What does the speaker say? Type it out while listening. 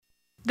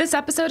This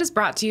episode is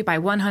brought to you by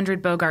 100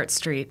 Bogart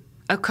Street,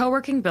 a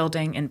co-working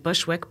building in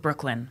Bushwick,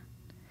 Brooklyn.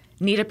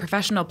 Need a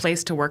professional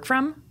place to work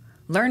from?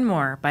 Learn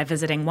more by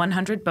visiting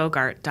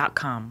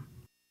 100bogart.com.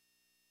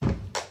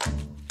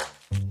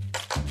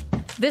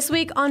 This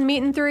week on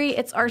Meat and Three,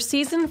 it's our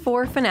season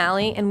 4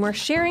 finale, and we're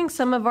sharing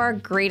some of our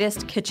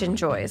greatest kitchen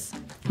joys.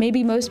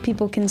 Maybe most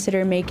people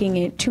consider making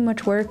it too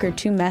much work or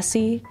too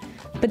messy,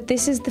 but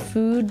this is the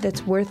food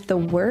that's worth the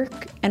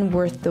work and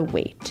worth the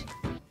wait.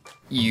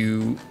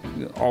 You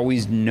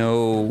always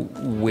know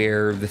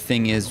where the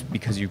thing is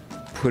because you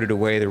put it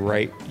away the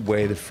right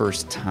way the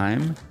first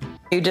time.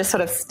 You just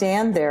sort of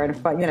stand there and,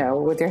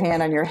 with your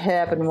hand on your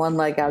hip and one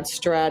leg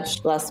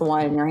outstretched, glass of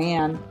wine in your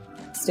hand,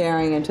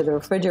 staring into the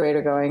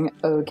refrigerator going,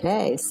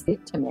 okay,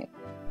 speak to me.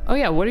 Oh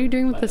yeah, what are you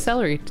doing with the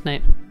celery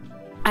tonight?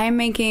 I'm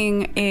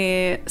making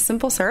a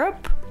simple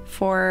syrup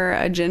for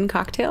a gin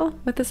cocktail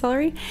with the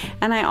celery.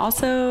 And I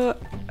also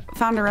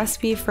found a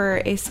recipe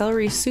for a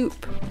celery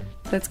soup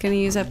that's going to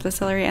use up the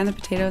celery and the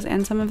potatoes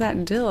and some of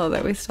that dill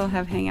that we still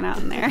have hanging out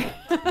in there.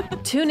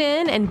 Tune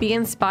in and be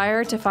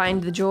inspired to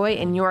find the joy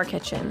in your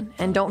kitchen.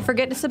 And don't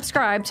forget to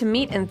subscribe to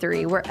Meat and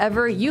Three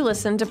wherever you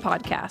listen to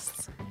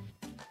podcasts.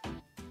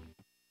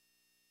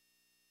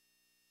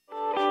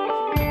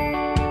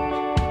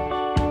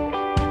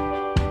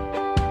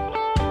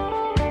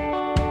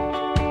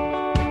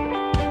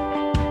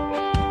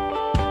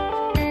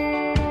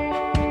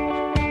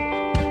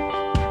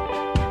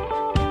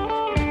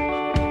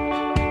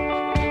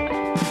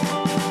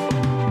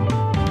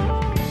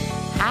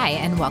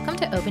 And welcome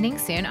to Opening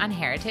Soon on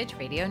Heritage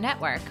Radio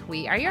Network.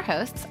 We are your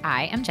hosts.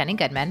 I am Jenny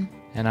Goodman.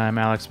 And I'm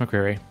Alex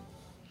McCreary.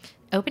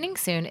 Opening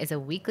Soon is a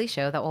weekly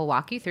show that will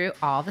walk you through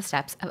all the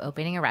steps of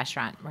opening a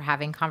restaurant. We're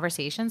having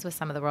conversations with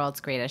some of the world's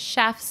greatest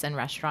chefs and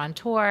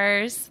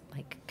restaurateurs,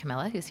 like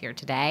Camilla, who's here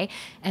today,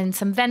 and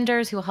some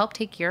vendors who will help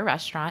take your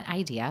restaurant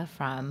idea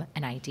from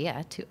an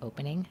idea to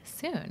opening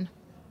soon.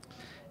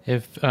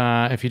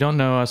 If you don't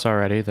know us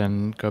already,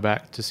 then go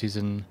back to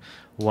season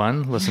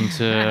 1, listen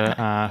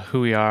to who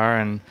we are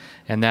and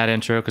that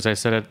intro, because I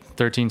said it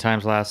 13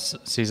 times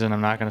last season. I'm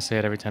not going to say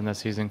it every time this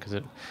season because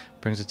it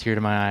brings a tear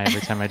to my eye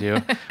every time I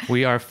do.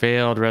 We are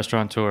failed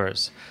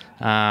restaurateurs.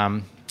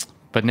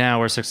 But now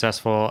we're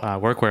successful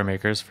workwear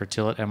makers for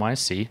Tillet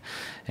NYC,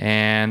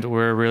 and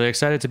we're really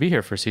excited to be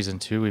here for season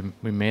 2.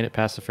 We made it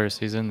past the first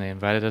season. They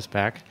invited us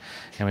back,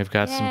 and we've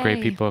got some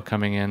great people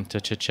coming in to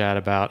chit-chat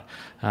about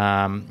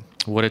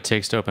what it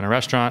takes to open a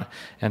restaurant.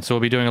 And so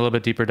we'll be doing a little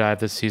bit deeper dive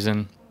this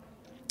season.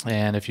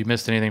 And if you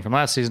missed anything from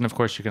last season, of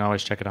course, you can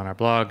always check it on our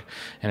blog.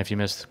 And if you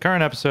missed the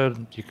current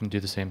episode, you can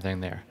do the same thing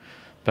there.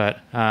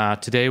 But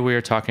today we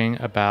are talking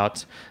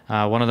about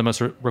one of the most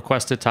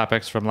requested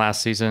topics from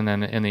last season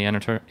and in the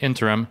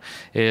interim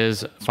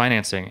is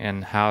financing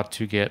and how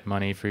to get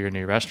money for your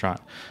new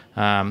restaurant.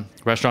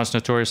 Restaurants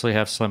notoriously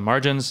have slim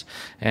margins,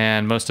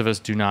 and most of us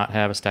do not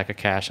have a stack of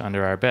cash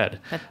under our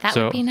bed. But that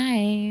would be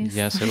nice.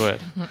 Yes, it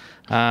would.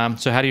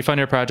 So how do you fund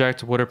your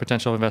project? What are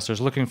potential investors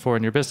looking for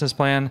in your business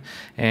plan?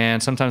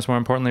 And sometimes more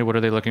importantly, what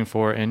are they looking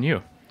for in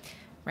you?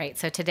 Right.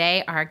 So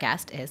today our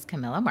guest is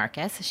Camilla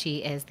Marcus. She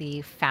is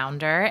the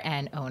founder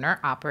and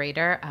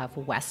owner-operator of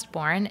West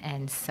Bourne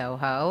and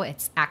SoHo.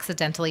 It's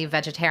accidentally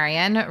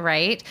vegetarian,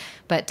 right?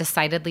 But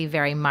decidedly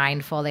very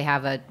mindful. They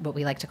have what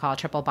we like to call a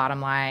triple bottom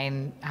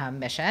line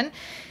mission.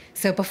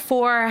 So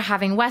before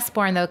having West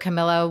Bourne, though,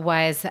 Camilla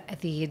was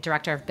the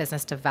director of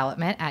business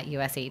development at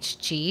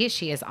USHG.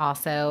 She is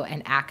also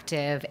an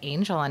active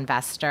angel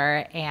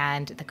investor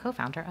and the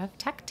co-founder of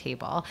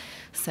TechTable.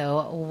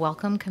 So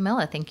welcome,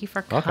 Camilla. Thank you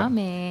for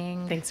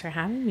coming. Thanks for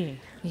having me.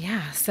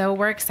 Yeah. So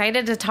we're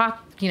excited to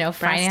talk,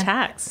 brass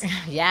tacks.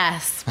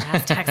 Yes.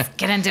 Brass tacks.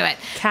 Get into it.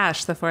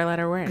 Cash, the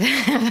 4-letter word.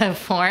 The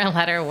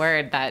 4-letter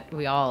word that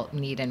we all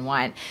need and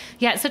want.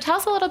 Yeah. So tell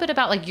us a little bit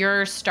about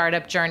your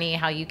startup journey,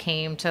 how you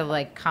came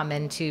to come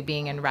into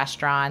being in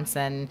restaurants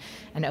and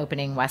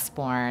opening West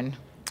Bourne.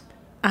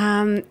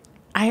 I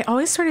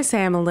always sort of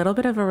say I'm a little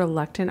bit of a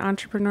reluctant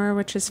entrepreneur,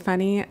 which is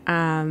funny.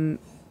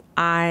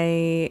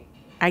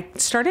 I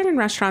started in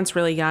restaurants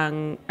really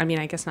young. I mean,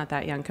 I guess not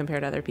that young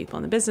compared to other people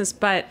in the business,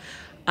 but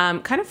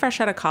kind of fresh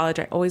out of college.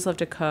 I always loved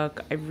to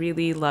cook. I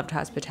really loved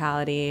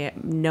hospitality.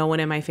 No one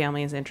in my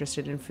family is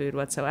interested in food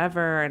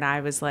whatsoever. And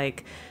I was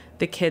like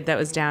the kid that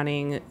was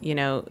downing,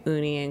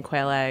 uni and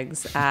quail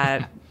eggs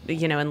at,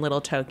 in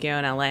Little Tokyo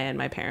in LA. And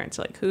my parents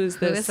are like, who is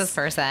this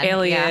person?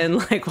 Alien?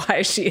 Yeah. Why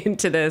is she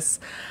into this?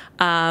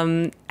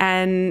 And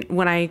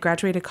when I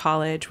graduated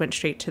college, went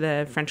straight to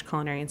the French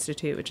Culinary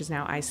Institute, which is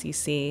now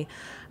ICC.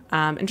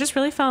 And just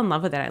really fell in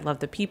love with it. I love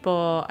the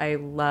people. I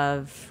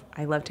love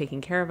taking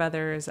care of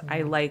others. Mm-hmm.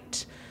 I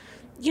liked,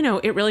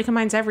 it really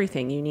combines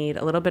everything. You need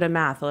a little bit of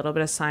math, a little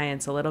bit of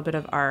science, a little bit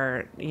of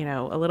art,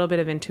 a little bit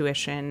of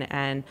intuition,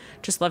 and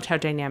just loved how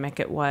dynamic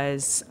it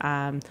was.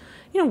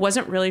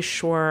 Wasn't really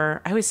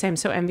sure. I always say I'm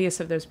so envious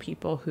of those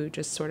people who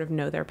just sort of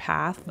know their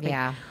path.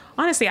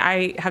 Honestly,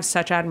 I have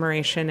such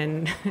admiration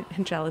and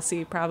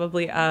jealousy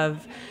probably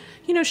of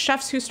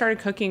chefs who started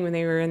cooking when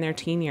they were in their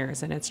teen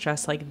years, and it's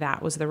just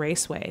that was the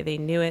raceway. They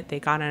knew it. They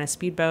got on a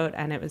speedboat,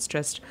 and it was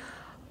just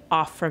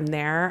off from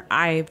there,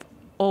 I've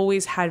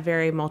always had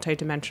very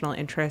multidimensional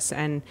interests,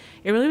 and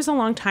it really was a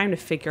long time to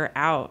figure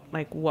out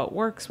like what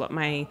works, what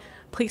my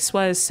place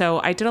was. So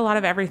I did a lot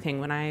of everything.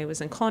 When I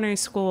was in culinary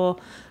school,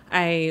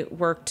 I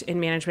worked in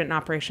management and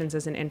operations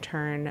as an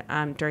intern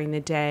during the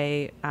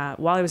day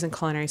while I was in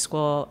culinary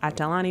school at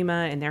Del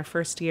Anima in their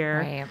first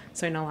year. Right.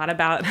 So I know a lot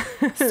about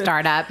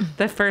startup,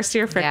 the first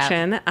year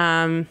friction.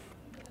 Yep.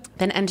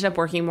 Then ended up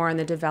working more on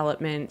the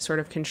development, sort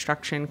of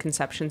construction,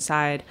 conception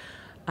side,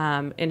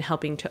 in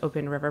helping to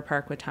open River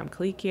Park with Tom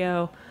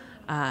Colicchio.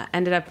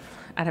 Ended up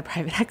at a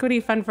private equity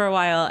fund for a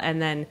while,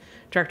 and then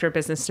director of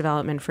business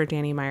development for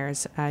Danny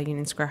Meyer's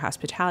Union Square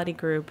Hospitality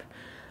Group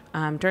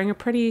during a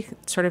pretty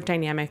sort of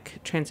dynamic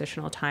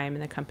transitional time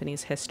in the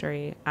company's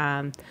history.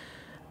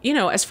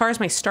 As far as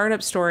my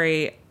startup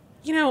story,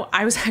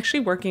 I was actually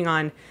working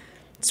on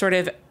sort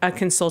of a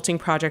consulting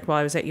project while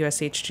I was at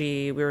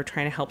USHG. We were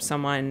trying to help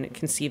someone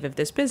conceive of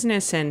this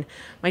business. And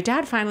my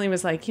dad finally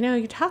was like,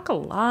 you talk a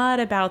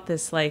lot about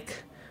this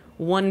like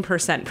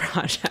 1%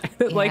 project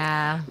that like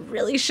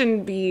really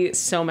shouldn't be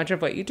so much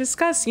of what you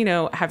discuss.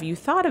 Have you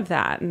thought of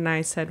that? And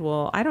I said,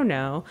 well, I don't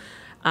know.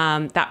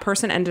 That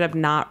person ended up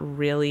not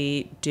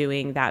really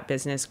doing that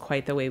business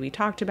quite the way we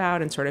talked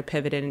about and sort of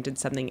pivoted and did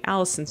something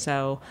else. And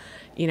so,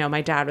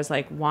 my dad was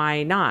like,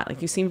 why not?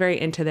 Like, you seem very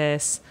into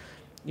this.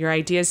 Your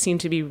ideas seem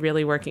to be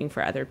really working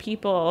for other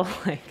people.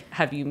 Like,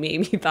 have you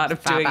maybe thought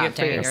of doing it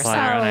for yourself?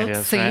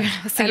 Ideas, so right?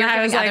 you're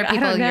giving other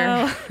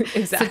people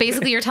Exactly. So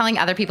basically you're telling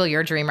other people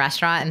your dream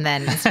restaurant and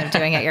then instead of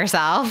doing it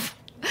yourself.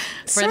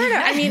 Sort of.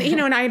 I mean,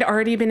 and I'd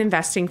already been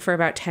investing for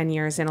about 10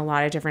 years in a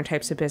lot of different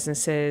types of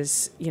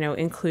businesses,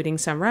 including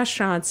some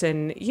restaurants.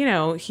 And,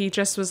 he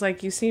just was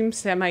like, you seem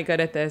semi-good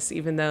at this,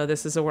 even though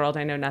this is a world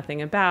I know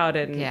nothing about.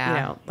 And,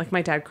 like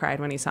my dad cried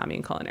when he saw me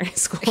in culinary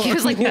school. He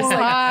was like,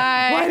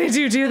 why did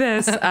you do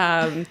this?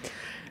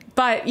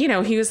 But,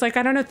 he was like,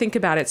 I don't know, think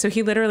about it. So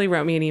he literally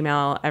wrote me an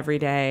email every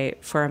day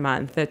for a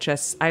month that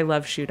just, I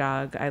love Shoe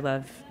Dog. I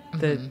love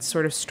the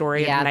sort of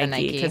story of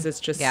Nike, because it's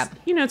just,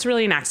 it's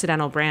really an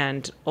accidental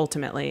brand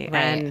ultimately.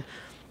 Right. And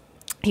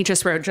he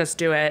just wrote, just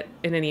do it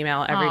in an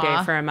email every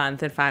day for a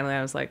month. And finally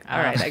I was like, all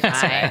right, I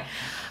guess I.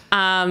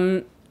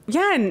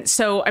 And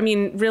so, I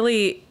mean,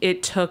 really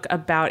it took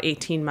about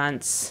 18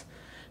 months,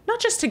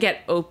 not just to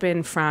get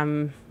open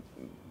from,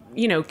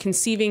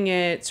 conceiving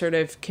it, sort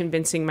of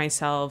convincing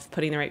myself,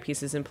 putting the right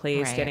pieces in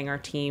place, getting our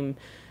team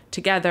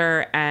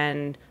together,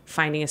 and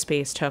finding a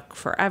space took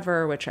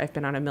forever, which I've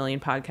been on a million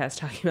podcasts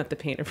talking about the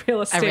pain of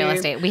real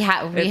estate. We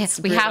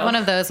have one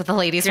of those with the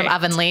ladies from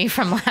Ovenly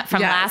from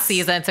last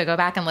season. So go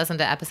back and listen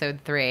to episode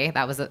 3.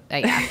 That was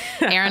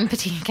Erin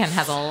Patikin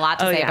has a lot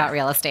to say about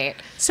real estate.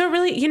 So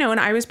really, and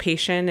I was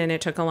patient, and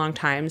it took a long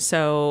time.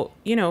 So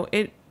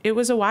it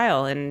was a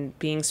while, and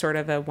being sort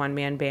of a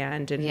one-man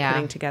band and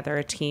putting together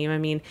a team. I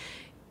mean,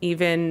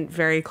 even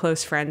very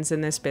close friends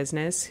in this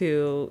business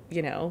who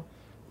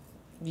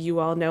you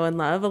all know and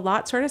love a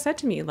lot sort of said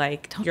to me,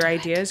 like, your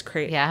idea is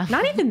crazy. Yeah.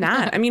 Not even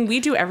that. I mean, we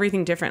do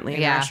everything differently in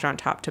the restaurant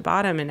top to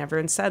bottom. And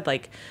everyone said,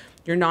 like,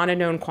 you're not a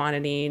known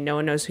quantity. No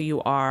one knows who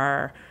you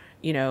are.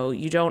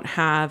 You don't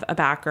have a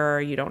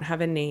backer. You don't have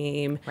a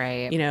name.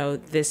 Right.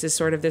 This is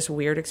sort of this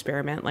weird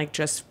experiment. Like,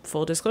 just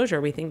full disclosure,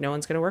 we think no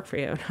one's going to work for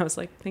you. And I was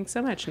like, thanks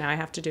so much. Now I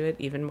have to do it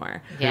even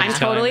more. Yeah. I'm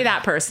totally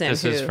that person.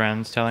 This is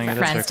friends telling you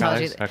this, their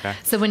colleagues? Okay.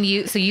 So when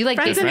you like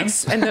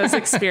friends and those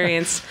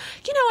experience,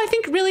 I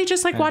think really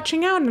just like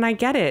watching out, and I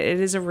get it.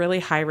 It is a really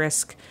high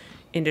risk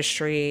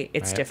industry.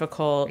 It's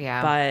difficult,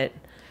 but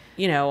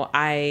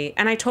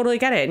I totally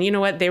get it. And you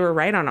know what? They were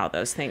right on all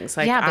those things.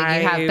 Like,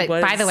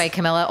 by the way,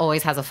 Camilla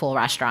always has a full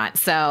restaurant.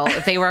 So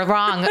they were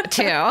wrong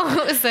too.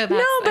 So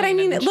but I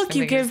mean, look,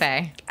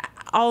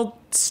 I'll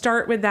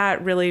start with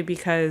that really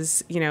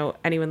because,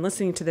 anyone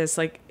listening to this,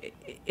 like,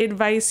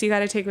 advice you got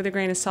to take with a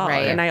grain of salt.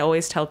 Right. And I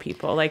always tell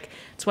people, like,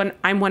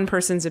 I'm one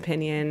person's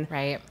opinion.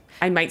 Right.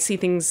 I might see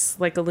things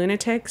like a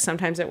lunatic.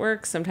 Sometimes it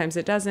works, sometimes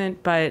it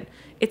doesn't, but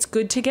it's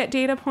good to get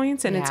data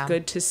points, and it's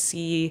good to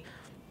see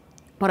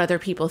what other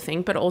people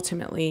think, but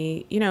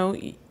ultimately,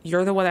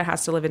 you're the one that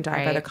has to live and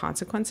die by the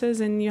consequences,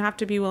 and you have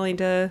to be willing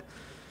to,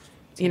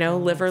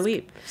 live or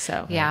leap.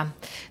 So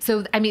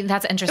So I mean,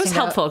 that's interesting. It was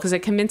helpful because it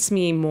convinced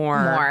me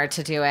more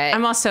to do it.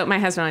 I'm also, my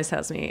husband always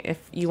tells me, if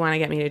you want to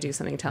get me to do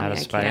something, tell me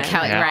I can't.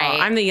 Right.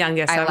 I'm the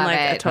youngest. I'm like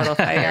a total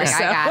fighter. So. I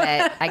got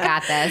it. I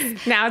got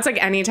this. Now it's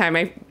like anytime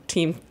my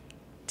team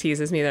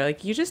teases me, they're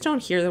like, you just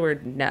don't hear the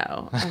word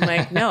no. I'm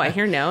like, no, I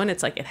hear no, and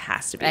it's like, it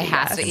has to be. It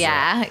has to.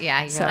 Yeah.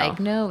 You're like,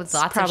 no, it's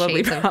lots of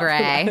shades of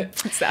gray.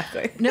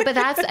 Exactly. No, but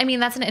that's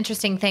an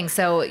interesting thing.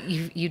 So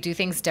you do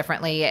things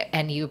differently,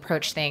 and you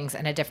approach things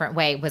in a different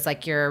way. Was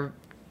like your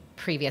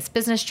previous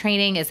business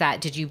training?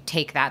 Did you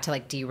take that to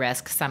like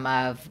de-risk some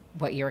of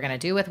what you were going to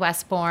do with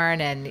West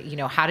Bourne? And,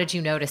 how did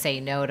you know to say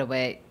no to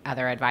what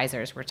other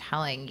advisors were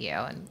telling you?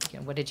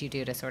 And what did you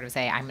do to sort of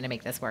say, I'm going to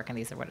make this work and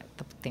these are what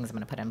the things I'm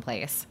going to put in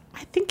place?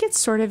 I think it's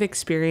sort of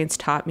experience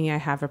taught me I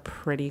have a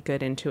pretty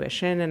good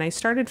intuition. And I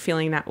started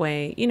feeling that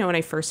way, when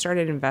I first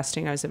started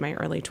investing, I was in my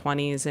early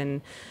 20s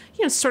and,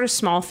 sort of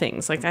small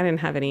things. Like I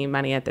didn't have any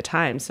money at the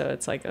time. So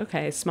it's like,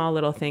 okay, small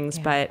little things,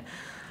 but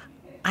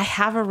I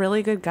have a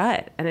really good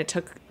gut. And it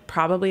took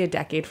probably a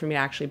decade for me to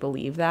actually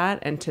believe that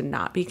and to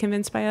not be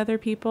convinced by other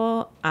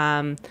people.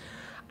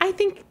 I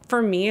think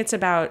for me, it's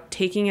about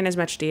taking in as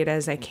much data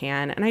as I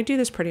can. And I do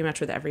this pretty much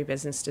with every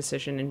business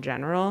decision in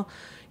general.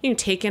 You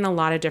take in a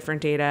lot of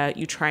different data.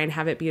 You try and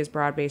have it be as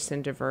broad-based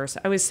and diverse.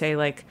 I always say,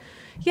 like,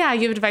 you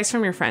have advice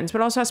from your friends,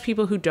 but also ask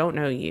people who don't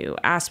know you.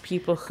 Ask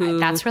people who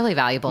that's really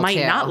valuable might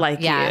too. not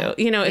like you.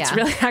 It's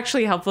really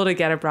actually helpful to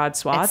get a broad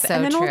swath. So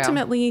and then true.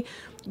 Ultimately,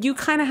 you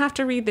kind of have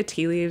to read the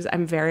tea leaves.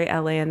 I'm very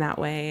LA in that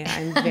way.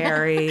 I'm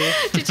very...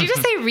 Did you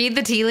just say read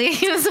the tea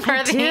leaves?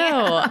 I do.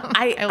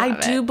 I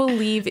do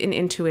believe in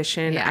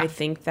intuition. Yeah. I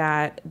think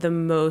that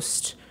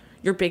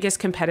your biggest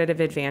competitive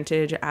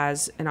advantage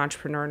as an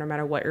entrepreneur, no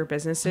matter what your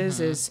business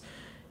is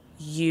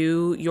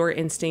your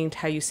instinct,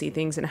 how you see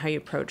things and how you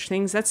approach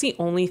things. That's the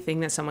only thing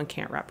that someone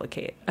can't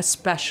replicate,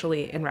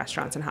 especially in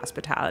restaurants and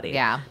hospitality.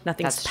 Yeah.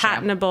 Nothing's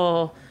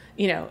patentable.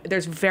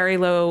 There's very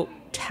low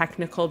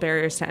technical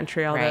barriers to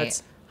entry, although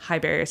it's high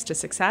barriers to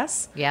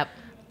success. Yep.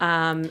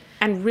 And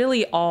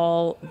really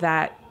all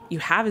that you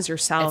have is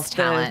yourself. It's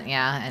talent,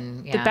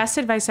 and the best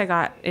advice I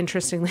got,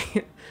 interestingly,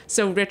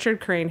 so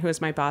Richard Crane, who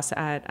was my boss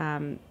at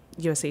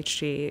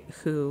USHG,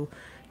 who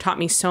taught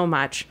me so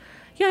much,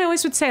 I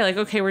always would say, like,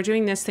 okay, we're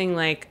doing this thing,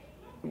 like,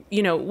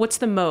 what's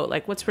the moat?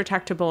 Like, what's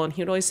protectable? And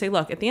he would always say,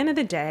 look, at the end of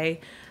the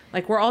day,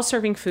 like, we're all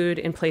serving food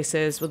in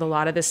places with a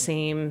lot of the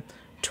same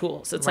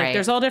tools. It's like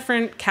there's all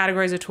different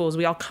categories of tools.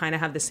 We all kind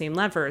of have the same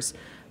levers,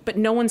 but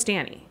no one's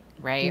Danny.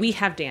 Right. We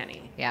have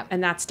Danny. Yeah.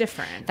 And that's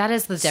different. That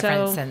is the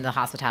difference in the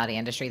hospitality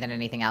industry than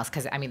anything else.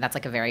 Because, that's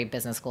like a very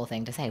business school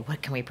thing to say.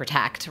 What can we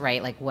protect,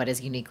 right? Like, what is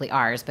uniquely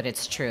ours? But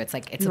it's true. It's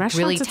like, it's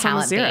really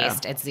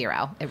talent-based. It's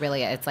zero. It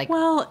really is. It's like...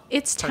 Well,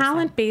 it's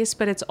talent-based,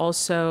 but it's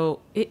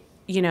also,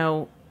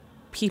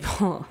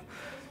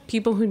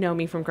 people who know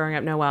me from growing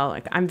up know well,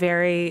 like, I'm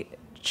very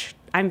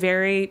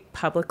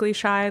publicly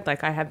shy.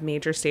 Like, I have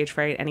major stage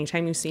fright.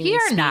 Anytime you see me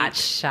You're not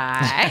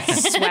shy.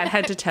 Sweat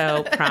head to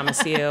toe,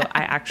 promise you.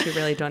 I actually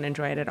really don't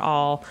enjoy it at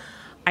all.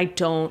 I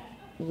don't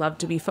love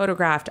to be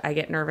photographed. I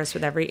get nervous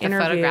with every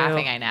interview.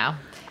 Photographing, I know.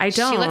 I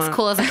don't. She looks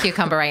cool as a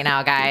cucumber right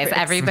now, guys.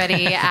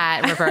 Everybody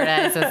at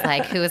Roberta's is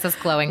like, who is this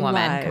glowing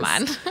woman? Come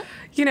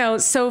on.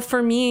 So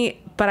for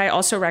me, but I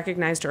also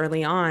recognized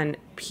early on,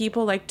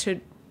 people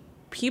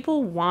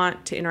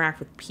want to interact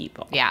with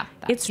people. Yeah,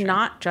 it's true.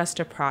 Not just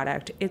a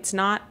product. It's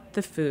not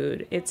the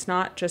food. It's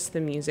not just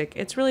the music.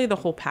 It's really the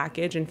whole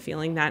package and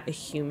feeling that a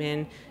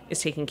human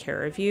is taking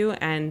care of you.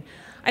 And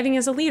I think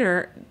as a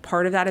leader,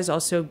 part of that is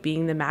also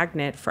being the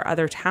magnet for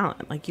other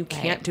talent. Like, you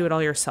can't do it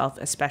all yourself,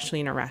 especially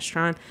in a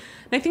restaurant.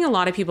 And I think a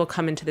lot of people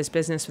come into this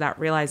business without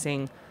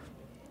realizing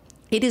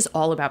it is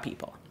all about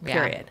people,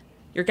 period. Yeah.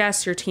 Your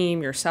guests, your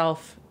team,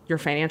 yourself, your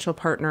financial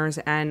partners,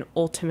 and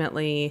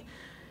ultimately...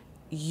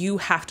 you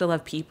have to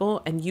love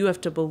people and you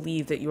have to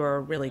believe that you are a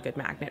really good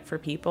magnet for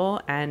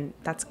people. And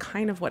that's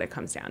kind of what it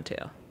comes down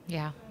to.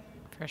 Yeah,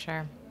 for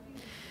sure.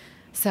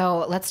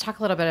 So let's talk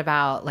a little bit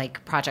about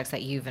like projects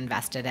that you've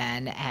invested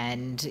in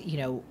and,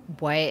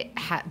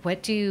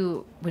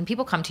 when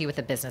people come to you with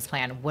a business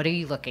plan, what are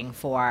you looking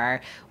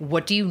for?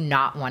 What do you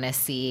not want to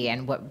see?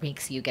 And what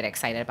makes you get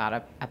excited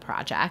about a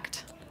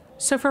project?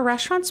 So for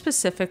restaurants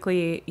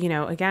specifically,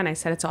 again, I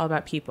said it's all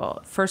about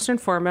people. First and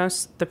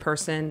foremost, the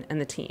person and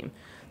the team.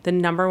 The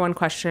number one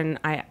question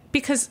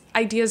because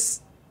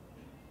ideas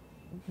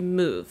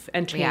move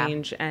and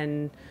change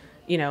and,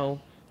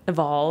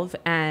 evolve,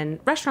 and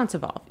restaurants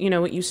evolve.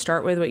 What you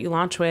start with, what you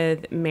launch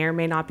with may or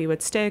may not be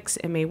what sticks.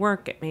 It may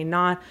work, it may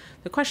not.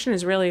 The question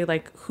is really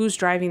like, who's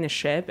driving the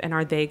ship and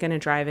are they going to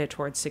drive it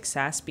towards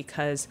success?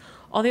 Because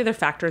all the other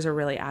factors are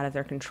really out of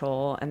their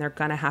control and they're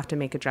going to have to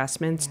make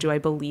adjustments. Do I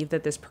believe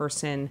that this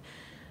person,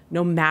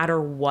 no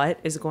matter what,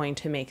 is going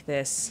to make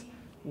this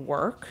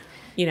work?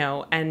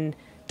 And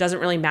doesn't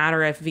really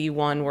matter if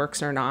V1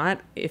 works or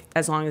not,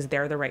 as long as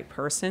they're the right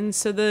person.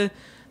 So the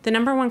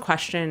number one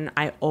question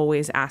I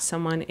always ask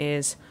someone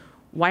is,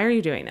 why are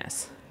you doing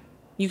this?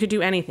 You could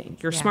do anything.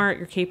 You're smart,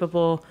 you're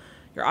capable,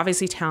 you're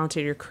obviously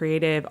talented, you're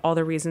creative, all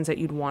the reasons that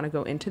you'd want to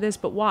go into this,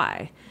 but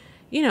why?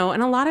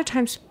 And a lot of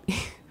times,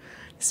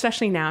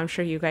 especially now, I'm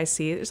sure you guys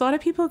see, there's a lot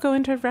of people who go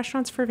into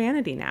restaurants for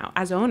vanity now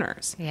as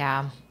owners.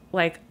 Yeah.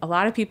 Like a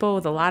lot of people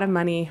with a lot of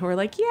money who are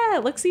like, yeah,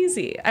 it looks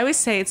easy. I always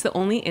say it's the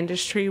only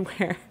industry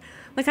where...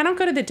 Like, I don't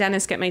go to the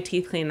dentist, get my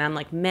teeth cleaned, and I'm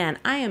like, man,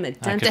 I am a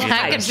dental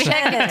hygienist.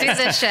 I could do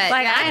this shit.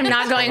 Like, I am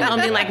not going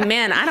home being like,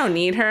 man, I don't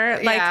need her.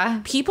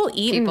 Like, people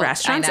eat in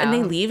restaurants, and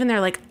they leave, and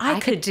they're like, I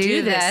could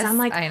do this. I'm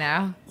like, I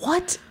know.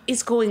 What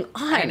is going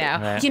on? I know.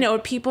 Right. You know,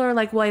 people are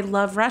like, well, I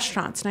love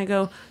restaurants. And I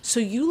go, so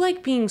you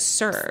like being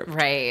served.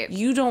 Right.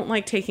 You don't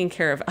like taking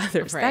care of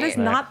others. Right. That is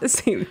not the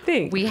same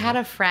thing. We had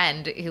a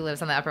friend who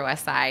lives on the Upper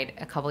West Side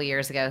a couple of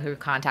years ago who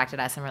contacted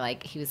us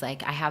and he was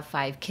like, I have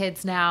 5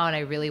 kids now and I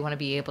really want to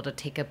be able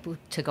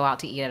to go out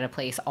to eat at a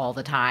place all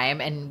the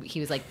time. And he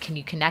was like, can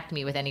you connect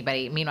me with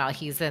anybody? Meanwhile,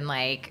 he's in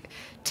like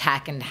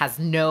tech and has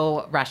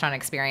no restaurant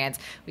experience.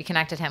 We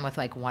connected him with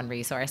like one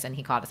resource and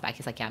he called us back.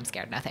 He's like, yeah, I'm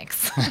scared. No,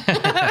 thanks.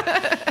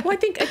 Well, I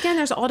think, again,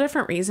 there's all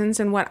different reasons.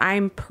 And what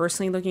I'm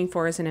personally looking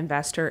for as an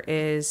investor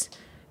is,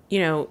 you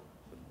know,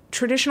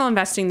 traditional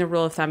investing, the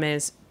rule of thumb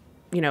is,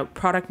 you know,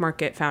 product,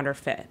 market, founder,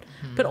 fit.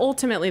 Mm-hmm. But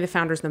ultimately, the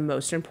founder's the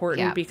most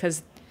important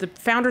because the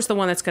founder's the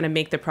one that's going to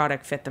make the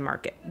product fit the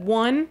market.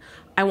 One,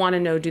 I want to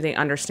know, do they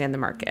understand the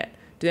market?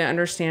 Do they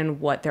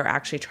understand what they're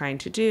actually trying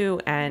to do?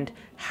 And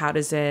how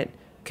does it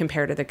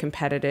compare to the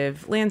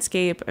competitive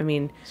landscape? I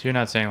mean, so you're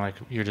not saying like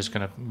you're just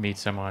going to meet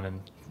someone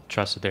and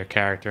trust their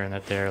character and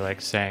that they're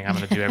like saying, I'm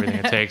going to do everything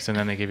it takes. And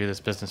then they give you this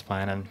business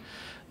plan and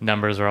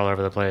numbers are all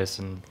over the place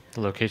and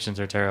the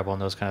locations are terrible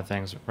and those kind of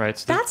things, right?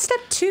 So that's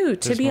step 2.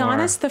 To be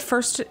honest, the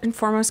first and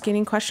foremost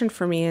gating question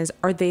for me is,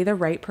 are they the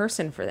right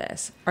person for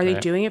this? Are they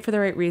doing it for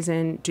the right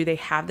reason? Do they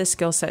have the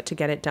skill set to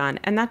get it done?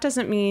 And that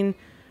doesn't mean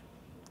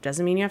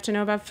you have to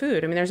know about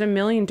food. I mean, there's a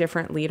million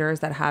different leaders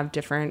that have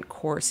different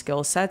core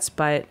skill sets,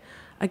 but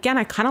again,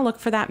 I kind of look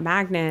for that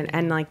magnet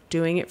and like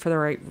doing it for the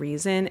right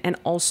reason and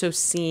also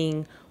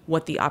seeing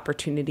what the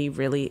opportunity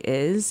really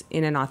is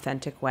in an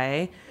authentic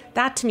way.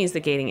 That to me is the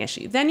gating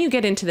issue. Then you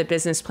get into the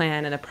business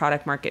plan and the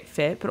product market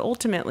fit. But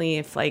ultimately,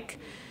 if like,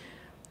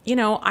 you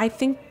know, I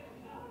think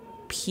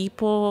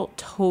people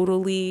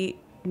totally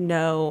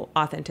know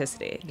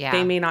authenticity. Yeah.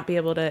 They may not be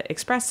able to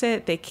express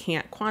it. They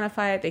can't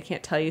quantify it. They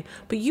can't tell you.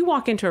 But you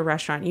walk into a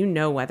restaurant, you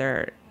know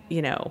whether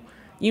the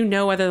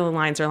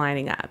lines are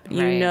lining up.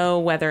 You know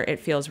whether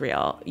it feels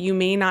real. You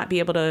may not be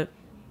able to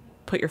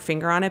put your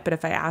finger on it, but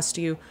if I asked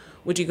you,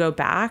 would you go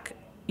back?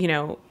 You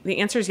know, the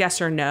answer is yes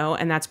or no,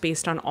 and that's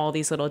based on all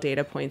these little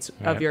data points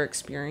of your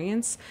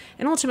experience.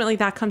 And ultimately,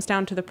 that comes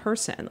down to the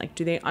person. Like,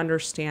 do they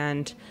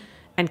understand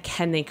and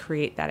can they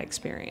create that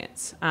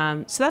experience?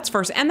 So that's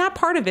first. And that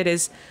part of it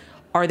is,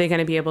 are they going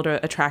to be able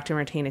to attract and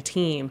retain a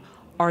team?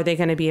 Are they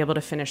going to be able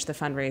to finish the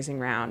fundraising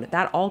round?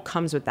 That all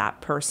comes with that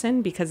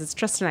person because it's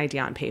just an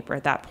idea on paper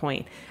at that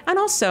point. And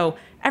also,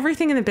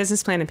 everything in the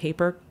business plan and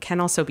paper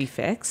can also be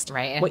fixed.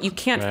 Right. What you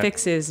can't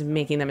fix is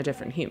making them a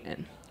different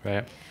human.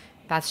 Right.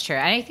 That's true.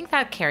 And I think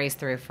that carries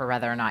through for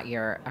whether or not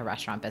you're a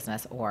restaurant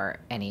business or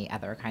any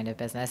other kind of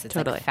business. It's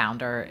Totally. like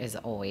founder is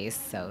always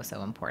so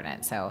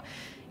important. So,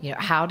 you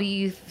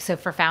know, so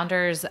for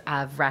founders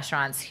of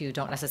restaurants who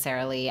don't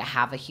necessarily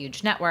have a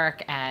huge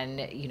network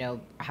and, you know,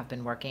 have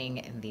been working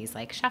in these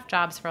like chef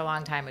jobs for a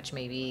long time, which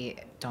maybe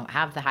don't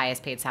have the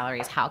highest paid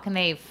salaries, how can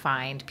they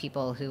find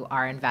people who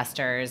are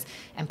investors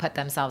and put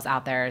themselves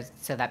out there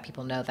so that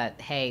people know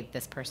that, hey,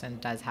 this person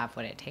does have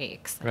what it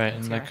takes? Right.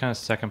 And that kind of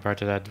second part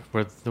to that,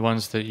 were the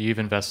ones that you've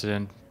invested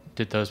in,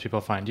 did those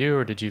people find you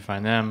or did you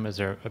find them? Is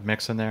there a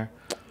mix in there?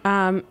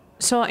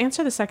 So I'll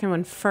answer the second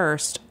one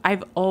first.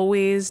 I've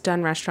always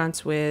done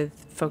restaurants with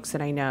folks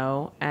that I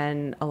know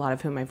and a lot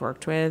of whom I've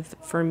worked with.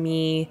 For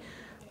me,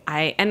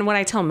 and what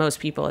I tell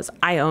most people is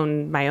I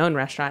own my own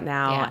restaurant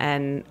now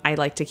and I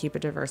like to keep a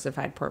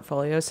diversified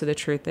portfolio. So the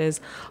truth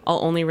is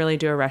I'll only really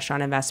do a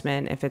restaurant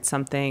investment if it's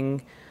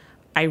something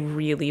I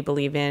really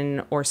believe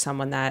in or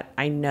someone that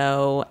I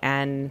know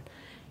and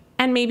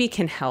maybe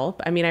can help.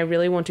 I mean, I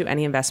really won't do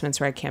any investments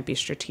where I can't be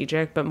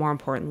strategic, but more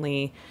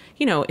importantly,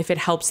 you know, if it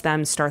helps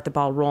them start the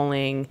ball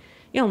rolling,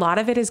 you know, a lot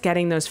of it is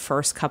getting those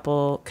first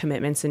couple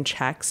commitments and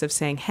checks of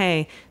saying,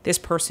 hey, this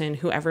person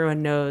who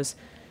everyone knows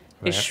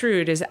is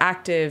shrewd, is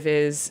active,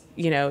 is,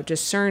 you know,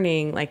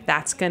 discerning, like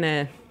that's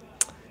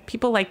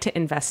people like to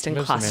invest in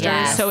clusters.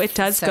 Yes. So it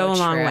does go a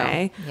long true.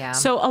 way. Yeah.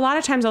 So a lot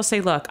of times I'll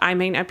say, look, I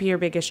may not be your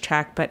biggest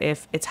check, but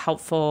if it's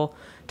helpful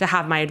to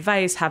have my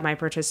advice, have my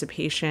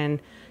participation,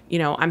 you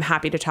know, I'm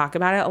happy to talk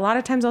about it. A lot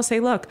of times I'll say,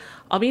 look,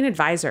 I'll be an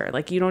advisor.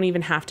 Like you don't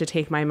even have to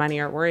take my money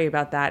or worry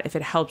about that. If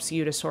it helps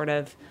you to sort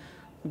of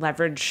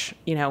leverage,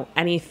 you know,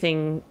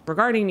 anything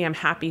regarding me, I'm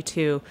happy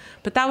to.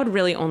 But that would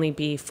really only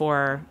be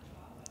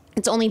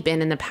it's only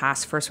been in the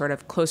past for sort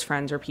of close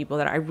friends or people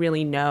that I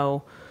really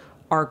know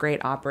are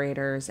great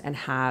operators and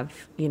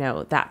have, you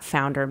know, that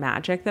founder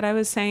magic that I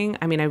was saying.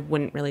 I mean, I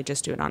wouldn't really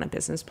just do it on a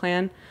business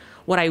plan.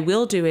 What I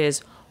will do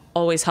is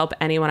always help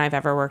anyone I've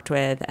ever worked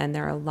with. And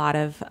there are a lot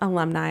of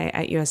alumni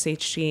at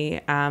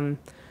USHG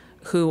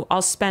who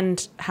I'll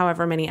spend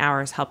however many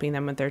hours helping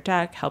them with their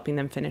deck, helping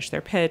them finish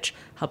their pitch,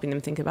 helping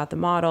them think about the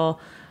model.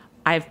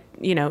 I've,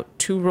 you know,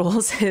 2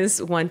 rules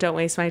is 1, don't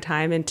waste my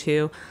time. And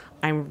 2,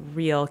 I'm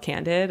real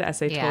candid,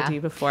 as I told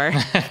you before.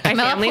 My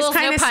Camilla family's pulls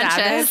kind no of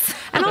punches. savage.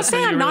 And I'll say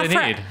what I'm you not really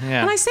for need.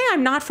 Yeah. and I say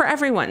I'm not for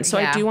everyone. So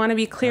I do want to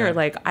be clear. Right.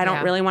 Like, I don't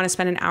Yeah. really want to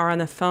spend an hour on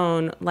the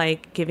phone,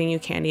 like giving you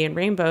candy and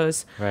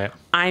rainbows. Right.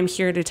 I'm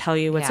here to tell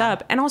you what's Yeah.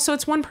 up. And also,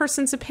 it's one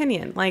person's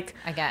opinion. Like,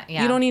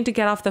 you don't need to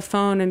get off the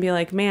phone and be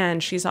like, man,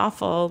 she's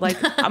awful. Like,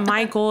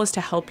 my goal is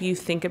to help you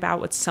think about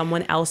what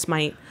someone else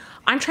might.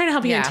 I'm trying to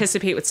help you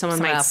anticipate what someone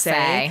might else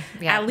say.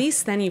 Yeah. At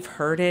least then you've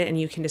heard it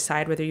and you can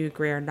decide whether you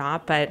agree or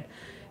not. But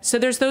so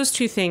there's those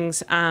two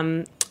things.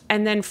 And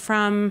then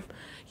from,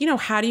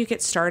 how do you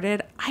get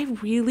started? I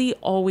really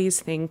always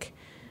think,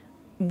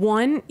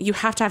 one, you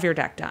have to have your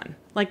deck done.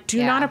 Like,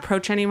 do not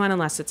approach anyone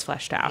unless it's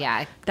fleshed out.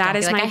 Yeah. That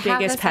is Don't be my like, "I have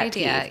biggest this pet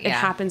idea." peeve. It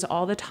happens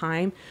all the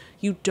time.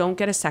 You don't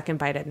get a second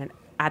bite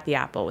at the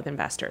apple with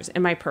investors,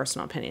 in my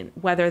personal opinion,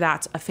 whether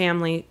that's a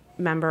family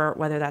member,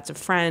 whether that's a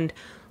friend,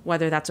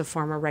 whether that's a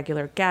former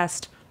regular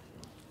guest,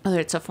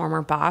 whether it's a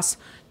former boss.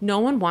 No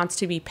one wants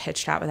to be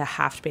pitched at with a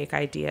half-baked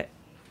idea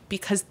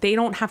because they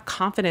don't have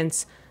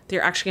confidence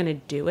they're actually going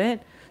to do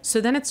it.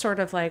 So then it's sort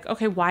of like,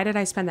 okay, why did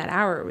I spend that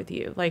hour with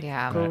you? Like,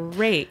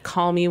 great,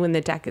 call me when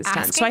the deck is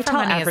done. So I tell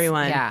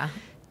everyone,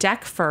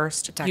 deck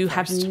first. You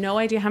have no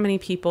idea how many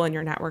people in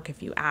your network,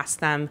 if you ask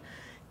them,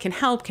 can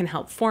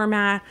help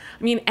format.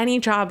 I mean, any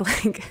job,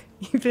 like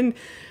even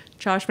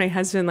Josh, my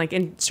husband, like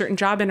in certain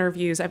job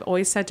interviews, I've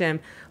always said to him,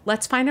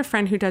 let's find a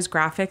friend who does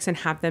graphics and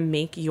have them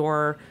make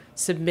your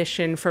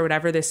submission for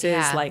whatever this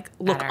is, like,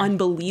 look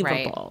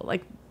unbelievable.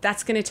 Like,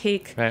 that's going to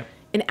take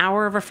an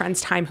hour of a friend's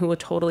time who will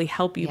totally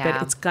help you,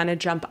 but it's going to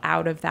jump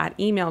out of that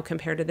email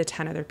compared to the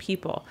 10 other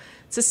people.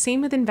 It's the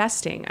same with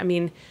investing. I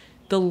mean,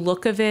 the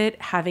look of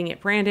it, having it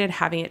branded,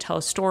 having it tell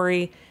a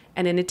story,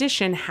 and in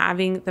addition,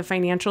 having the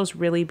financials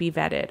really be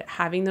vetted,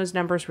 having those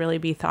numbers really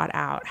be thought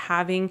out,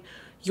 having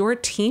your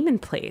team in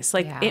place.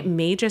 Like, it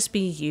may just be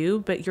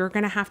you, but you're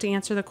going to have to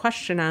answer the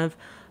question of,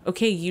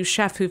 okay, you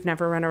chef who've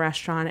never run a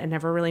restaurant and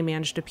never really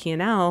managed a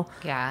P&L.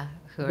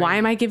 Why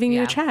am I giving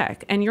you a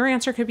check? And your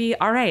answer could be,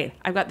 all right,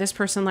 I've got this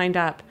person lined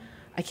up.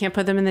 I can't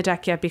put them in the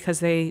deck yet because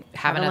they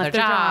have haven't another left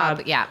their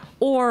job. job.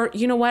 Or,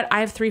 you know what? I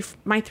have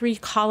my three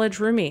college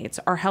roommates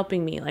are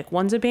helping me. Like,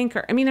 one's a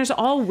banker. I mean, there's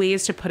all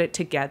ways to put it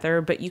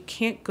together, but you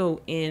can't go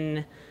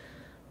in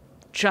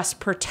just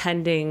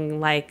pretending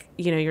like,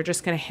 you're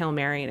just going to Hail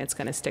Mary and it's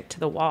going to stick to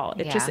the wall.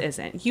 It just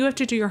isn't. You have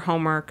to do your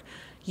homework.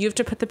 You have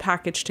to put the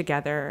package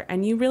together,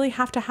 and you really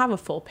have to have a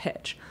full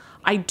pitch.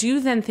 I do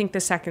then think the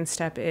second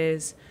step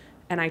is,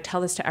 and I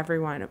tell this to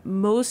everyone,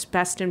 most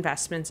best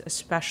investments,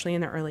 especially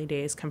in the early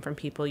days, come from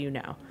people you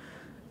know.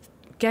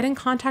 Get in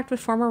contact with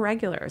former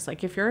regulars.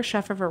 Like, if you're a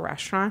chef of a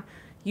restaurant,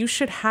 you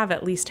should have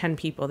at least 10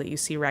 people that you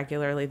see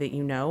regularly that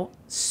you know.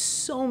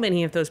 So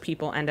many of those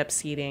people end up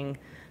seating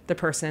the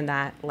person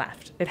that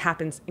left. It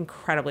happens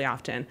incredibly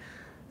often.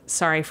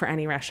 Sorry for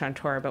any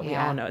restaurateur, but we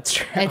all know it's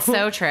true. It's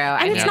so true.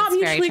 And it's not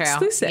mutually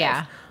exclusive.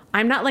 Yeah.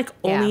 I'm not like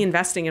only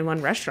investing in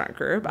one restaurant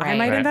group. I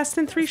might invest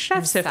in 3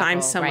 chefs if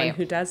I'm someone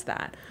who does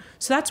that.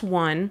 So that's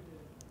one.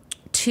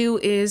 2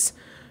 is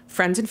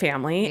friends and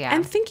family,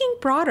 and thinking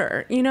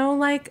broader,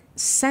 like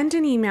send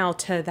an email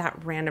to that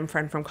random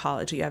friend from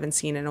college you haven't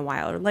seen in a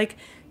while, or like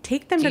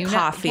take them to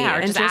coffee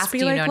and just ask,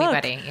 be like,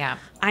 look, anybody?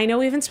 I know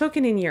we haven't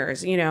spoken in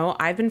years.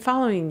 I've been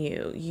following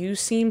you. You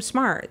seem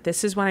smart.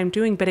 This is what I'm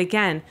doing. But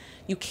again,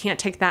 you can't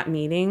take that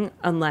meeting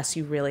unless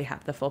you really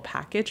have the full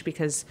package,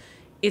 because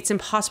it's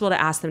impossible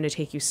to ask them to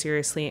take you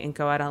seriously and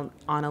go out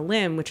on a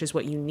limb, which is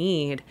what you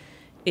need,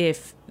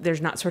 if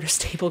there's not sort of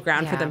stable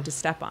ground for them to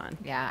step on.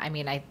 Yeah. I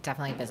mean, I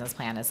definitely business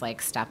plan is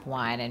like step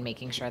 1, and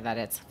making sure that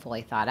it's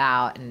fully thought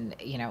out. And,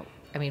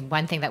 I mean,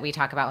 one thing that we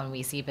talk about when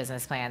we see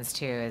business plans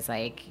too is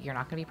like, you're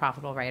not going to be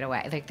profitable right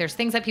away. Like, there's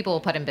things that people will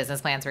put in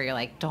business plans where you're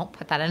like, don't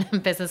put that in a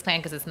business plan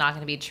because it's not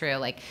going to be true.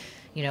 Like,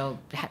 try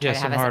to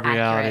have as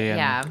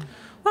accurate.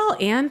 Well,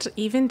 and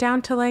even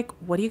down to like,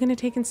 what are you going to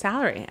take in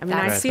salary? I mean,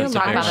 I see a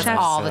lot of chefs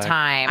all the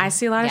time. I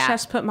see a lot of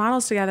chefs put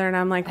models together, and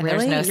I'm like, and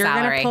really? You're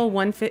going to pull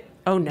 150?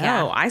 Oh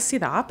no, I see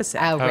the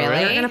opposite. Oh, really?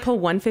 You're going to pull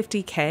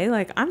 150K?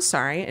 Like, I'm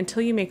sorry,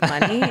 until you make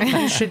money,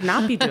 you should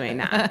not be doing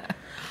that.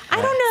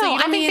 I don't know. So you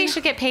don't think they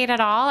should get paid at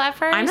all at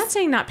first? I'm not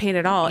saying not paid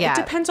at all. It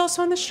depends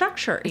also on the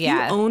structure. If you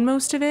own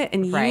most of it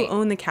and you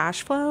own the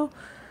cash flow,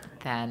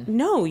 then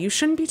no, you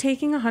shouldn't be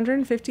taking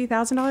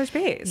 $150,000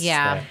 base.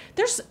 Yeah.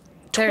 There's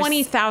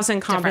 20,000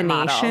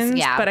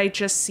 combinations, but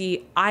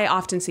I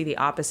often see the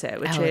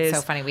opposite, which is, it's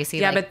so funny. We see,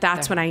 but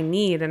that's what I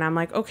need. And I'm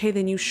like, okay,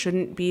 then you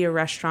shouldn't be a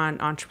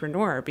restaurant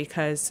entrepreneur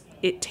because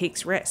it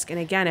takes risk. And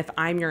again, if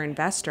I'm your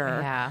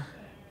investor,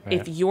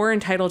 if you're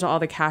entitled to all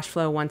the cash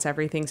flow once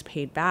everything's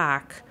paid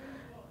back,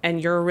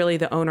 and you're really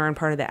the owner and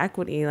part of the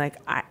equity, like,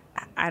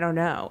 I don't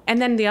know. And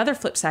then the other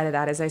flip side of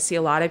that is I see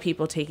a lot of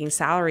people taking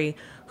salary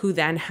who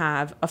then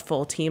have a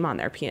full team on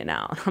their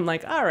P&L. I'm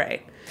like, all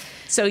right,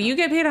 so you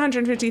get paid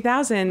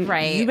 $150,000,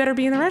 right? You better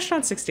be in the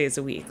restaurant 6 days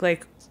a week,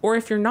 like, or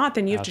if you're not,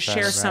 then you have to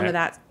share some of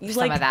that. You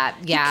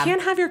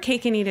can't have your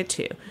cake and eat it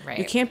too. Right.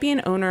 You can't be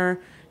an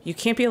owner. You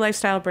can't be a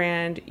lifestyle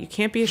brand. You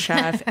can't be a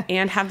chef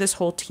and have this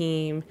whole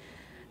team.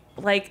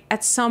 like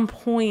at some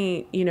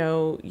point, you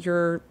know,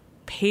 your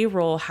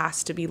payroll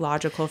has to be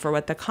logical for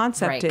what the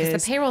concept is.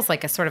 Because the payroll is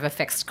like a sort of a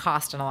fixed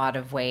cost in a lot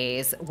of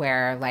ways,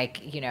 where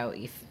like, you know,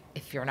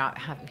 if you don't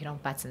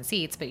have butts and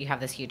seats, but you have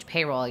this huge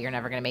payroll, you're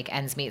never going to make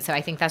ends meet. So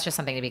I think that's just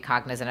something to be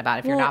cognizant about.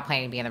 If you're not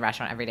planning to be in the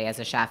restaurant every day as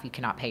a chef, you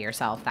cannot pay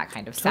yourself that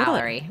kind of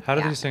salary. How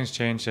do these things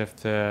change if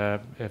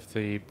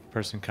the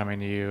person coming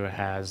to you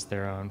has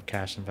their own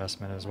cash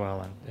investment as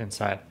well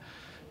inside?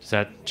 Does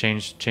that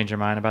change your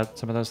mind about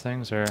some of those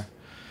things, or?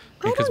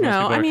 Because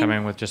most people are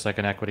coming with just like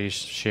an equity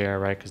share,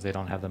 right? Because they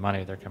don't have the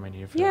money. They're coming to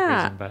you for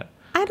that reason. But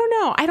I don't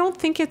know. I don't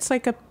think it's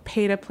like a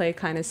pay-to-play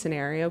kind of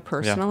scenario,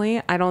 personally.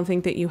 Yeah. I don't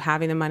think that you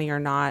having the money or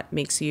not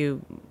makes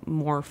you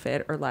more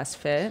fit or less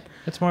fit.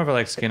 It's more of a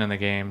like skin in the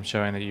game,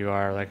 showing that you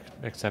are like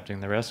accepting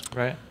the risk,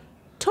 right?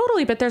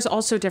 Totally, but there's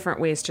also different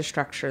ways to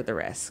structure the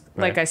risk.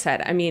 Right. Like I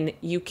said, I mean,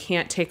 you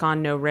can't take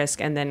on no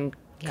risk and then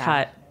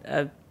cut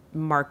a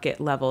market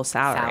level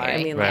salary.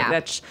 I mean,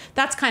 like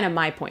that's kind of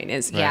my point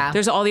is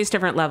there's all these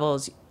different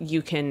levels.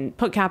 You can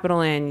put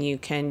capital in, you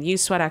can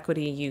use sweat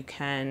equity, you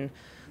can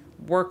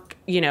work,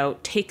 you know,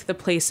 take the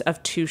place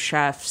of two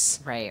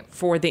chefs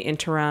for the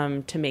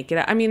interim to make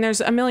it. I mean,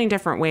 there's a million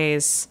different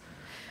ways.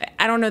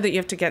 I don't know that you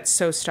have to get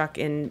so stuck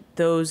in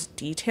those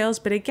details,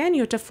 but again,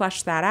 you have to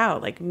flesh that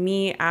out. Like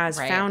me as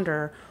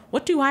founder,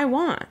 what do I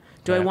want?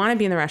 Do I want to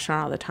be in the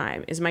restaurant all the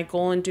time? Is my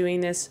goal in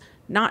doing this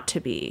not to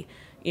be?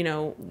 You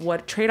know,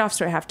 what trade-offs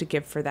do I have to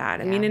give for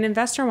that? I mean, an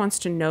investor wants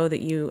to know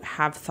that you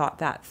have thought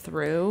that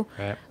through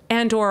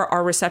and or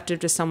are receptive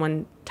to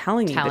someone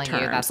telling you the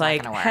terms. That's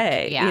like,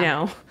 hey, you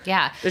know,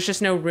 there's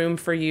just no room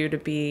for you to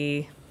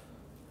be.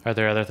 Are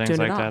there other things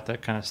like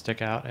that kind of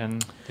stick out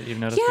and that you've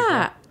noticed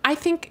before? I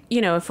think, you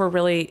know, if we're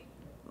really,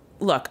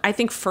 I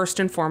think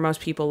first and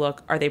foremost, people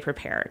look, are they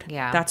prepared?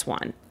 Yeah. That's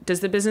one. Does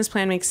the business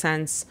plan make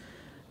sense?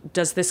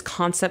 Does this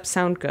concept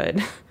sound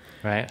good?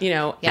 Right. You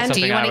know, and do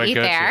you want to eat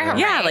there?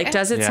 Yeah. Like,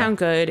 does it sound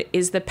good?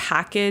 Is the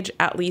package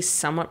at least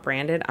somewhat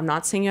branded? I'm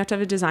not saying you have to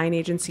have a design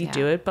agency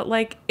do it, but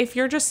like, if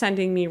you're just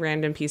sending me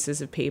random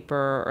pieces of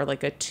paper or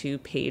like a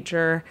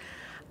 2-pager,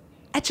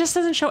 it just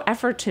doesn't show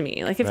effort to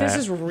me. Like, if this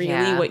is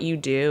really what you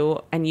do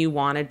and you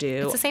want to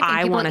do, it's the same thing.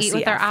 I want to eat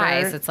with their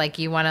eyes. It's like,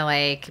 you want to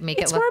like make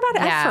it's it look. It's more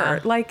about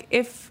effort. Like,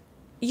 if,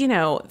 you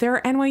know, there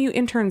are NYU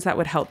interns that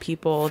would help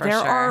people. There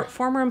are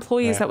former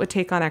employees that would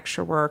take on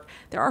extra work.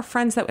 There are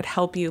friends that would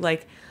help you.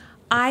 Like,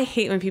 I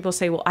hate when people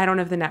say, well, I don't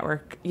have the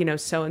network, you know,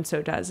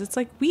 so-and-so does. It's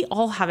like, we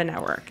all have a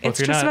network. Well, it's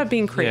just about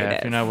being creative. Yeah,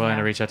 if you're not willing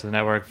to reach out to the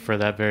network for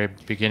that very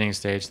beginning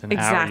stage, then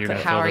how are you going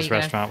to fill this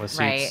restaurant with seats?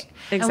 Right.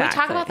 Exactly. And we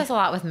talk about this a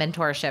lot with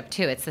mentorship,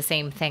 too. It's the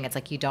same thing. It's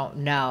like, you don't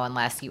know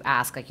unless you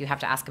ask. Like, you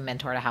have to ask a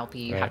mentor to help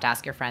you. You have to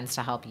ask your friends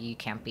to help you. You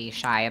can't be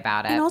shy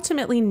about it. And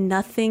ultimately,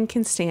 nothing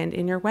can stand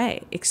in your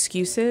way.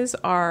 Excuses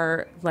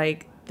are,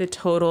 like, the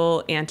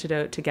total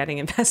antidote to getting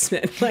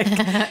investment. Like,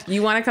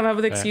 you want to come up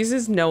with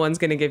excuses, no one's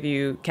going to give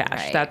you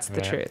cash. That's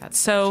the truth. That's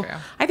so true.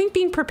 I think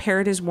being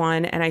prepared is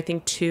one, and I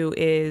think two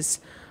is,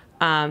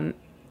 I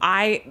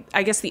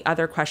guess the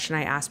other question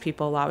I ask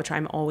people a lot, which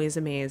I'm always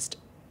amazed.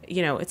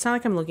 You know, it's not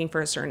like I'm looking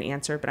for a certain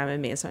answer, but I'm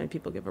amazed when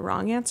people give a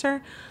wrong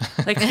answer.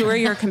 Like, who are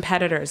your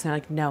competitors? And they're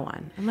like, no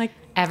one. I'm like,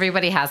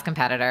 everybody has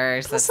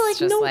competitors. Also, like,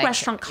 no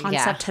restaurant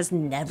concept has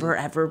never,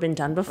 ever been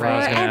done before.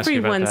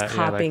 Everyone's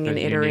copying and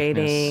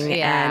iterating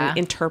and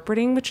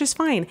interpreting, which is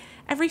fine.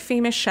 Every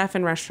famous chef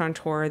and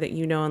restaurateur that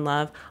you know and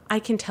love, I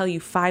can tell you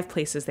 5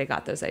 places they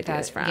got those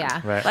ideas from.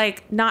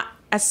 Like, not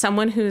as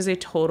someone who is a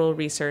total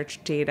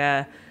research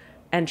data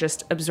and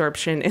just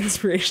absorption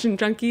inspiration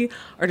junkie,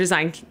 our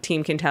design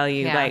team can tell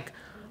you, like,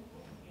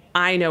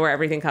 I know where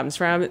everything comes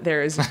from.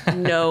 There's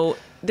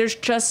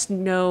just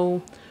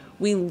no,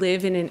 we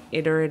live in an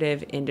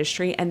iterative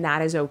industry, and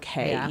that is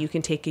okay. You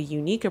can take a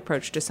unique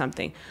approach to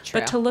something.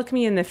 But to look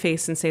me in the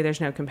face and say there's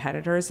no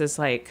competitors is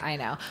like, I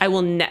know. I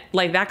will,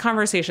 like, that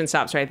conversation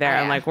stops right there.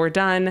 I'm like, we're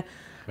done.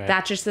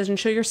 That just doesn't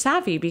show you're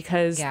savvy,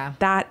 because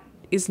that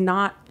is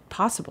not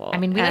possible. I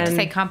mean, we like to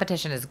say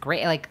competition is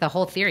great. Like, the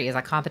whole theory is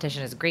that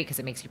competition is great because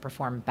it makes you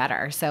perform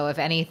better. So if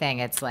anything,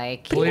 it's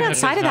like, but even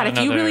outside of that, if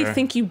you really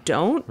think you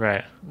don't,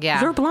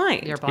 you're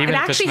blind. It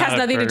actually has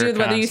nothing to do with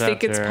whether you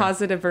think it's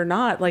positive or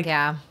not. Like,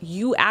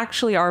 you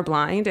actually are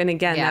blind. And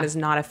again, that is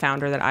not a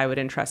founder that I would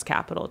entrust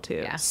capital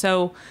to.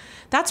 So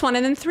that's one.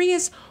 And then 3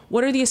 is,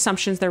 what are the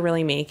assumptions they're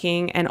really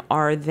making, and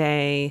are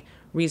they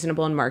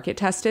reasonable and market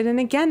tested?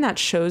 And again, that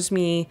shows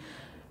me,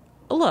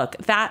 look,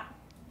 that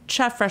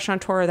chef,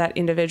 restaurateur, that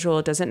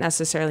individual doesn't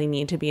necessarily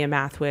need to be a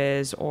math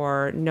whiz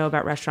or know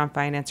about restaurant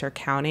finance or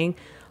accounting.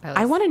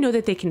 I want to know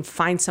that they can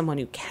find someone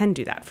who can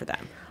do that for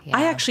them.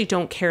 I actually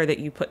don't care that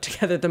you put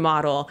together the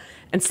model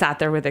and sat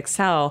there with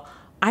Excel.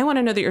 I want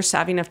to know that you're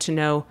savvy enough to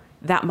know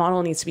that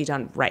model needs to be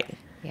done right.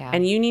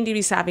 And you need to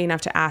be savvy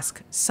enough to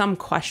ask some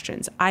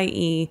questions,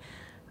 i.e.,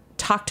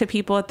 talk to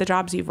people at the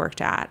jobs you've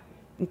worked at.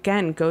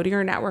 Again, go to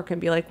your network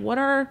and be like, what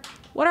are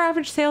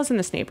average sales in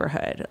this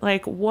neighborhood?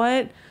 Like,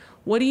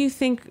 what do you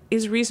think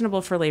is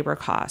reasonable for labor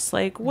costs?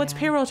 Like, what's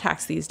payroll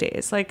tax these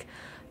days? Like,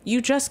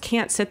 you just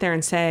can't sit there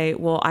and say,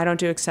 well, I don't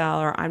do Excel,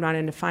 or I'm not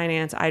into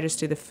finance, I just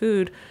do the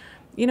food.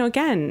 You know,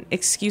 again,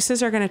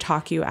 excuses are going to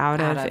talk you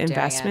out of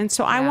investments.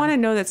 So I want to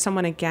know that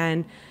someone,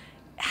 again,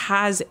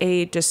 has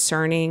a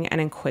discerning and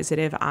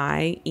inquisitive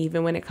eye,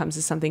 even when it comes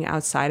to something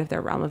outside of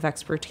their realm of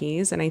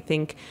expertise. And I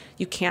think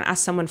you can't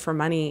ask someone for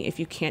money if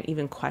you can't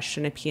even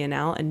question a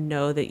P&L and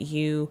know that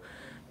you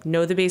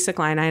know the basic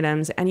line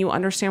items and you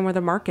understand where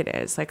the market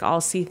is. Like,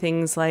 I'll see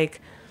things like,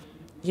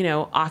 you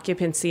know,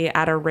 occupancy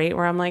at a rate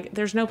where I'm like,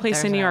 there's no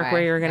place in New York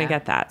where you're going to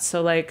get that.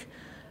 So like,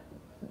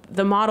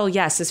 the model,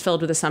 yes, is filled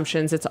with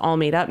assumptions. It's all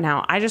made up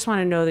now. I just want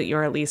to know that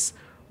you're at least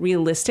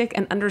realistic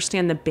and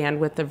understand the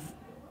bandwidth of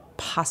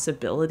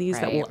possibilities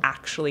that will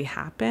actually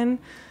happen,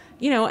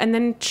 you know, and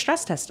then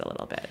stress test a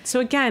little bit. So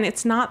again,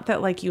 it's not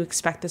that like you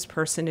expect this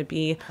person to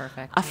be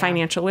a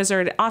financial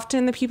wizard.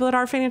 Often the people that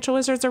are financial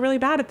wizards are really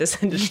bad at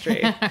this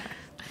industry.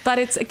 But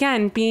it's,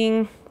 again,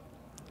 you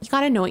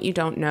got to know what you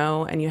don't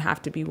know, and you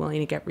have to be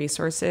willing to get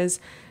resources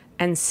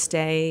and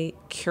stay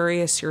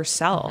curious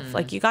yourself.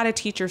 Like, you got to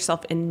teach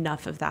yourself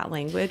enough of that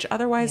language.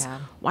 Otherwise,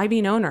 why be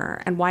an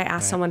owner and why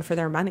ask someone for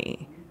their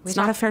money? It's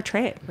not a fair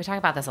trade. We talk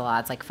about this a lot.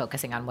 It's like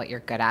focusing on what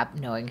you're good at,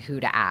 knowing who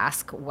to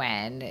ask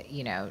when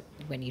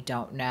you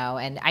don't know.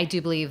 And I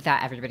do believe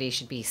that everybody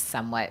should be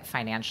somewhat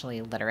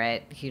financially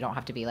literate. You don't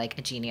have to be like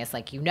a genius,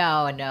 like, and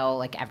know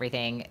like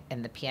everything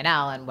in the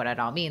P&L and what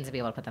it all means to be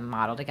able to put the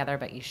model together.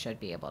 But you should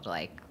be able to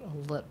like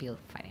be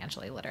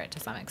financially literate to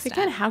some extent.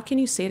 Again, how can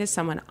you say to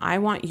someone, I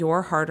want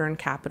your hard-earned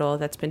capital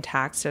that's been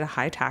taxed at a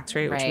high tax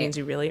rate, which means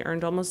you really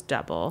earned almost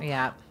double.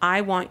 Yeah.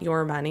 I want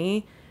your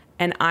money,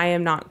 and I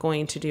am not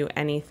going to do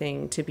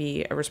anything to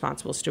be a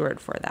responsible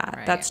steward for that.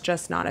 Right. That's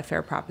just not a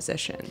fair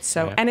proposition.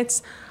 So, and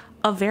it's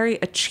a very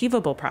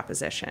achievable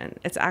proposition.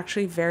 It's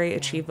actually very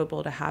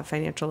achievable to have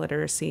financial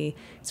literacy.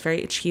 It's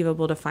very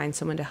achievable to find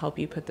someone to help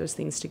you put those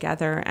things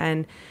together.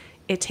 And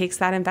it takes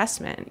that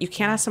investment. You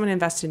can't ask someone to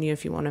invest in you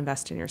if you won't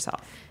invest in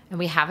yourself. And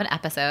we have an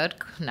episode,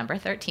 number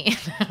 13.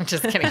 I'm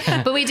just kidding.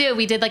 But we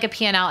did like a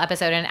P&L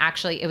episode, and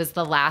actually it was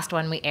the last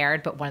one we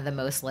aired, but one of the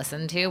most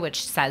listened to,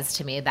 which says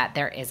to me that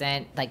there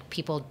isn't, like,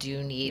 people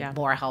do need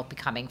more help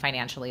becoming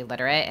financially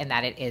literate, and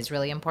that it is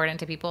really important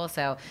to people.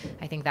 So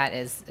I think that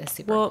is a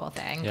super cool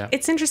thing. Yeah.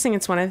 It's interesting.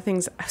 It's one of the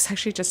things, I was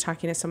actually just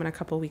talking to someone a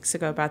couple of weeks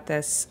ago about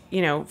this.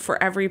 You know,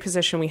 for every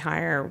position we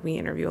hire, we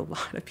interview a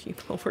lot of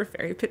people. We're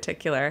very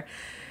particular.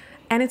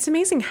 And it's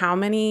amazing how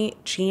many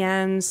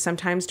GMs,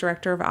 sometimes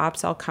director of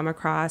ops, I'll come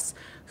across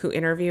who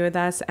interview with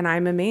us, and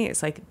I'm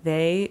amazed. Like,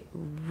 they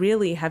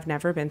really have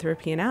never been through a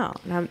P&L.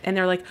 And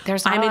they're like,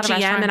 I'm a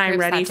GM and I'm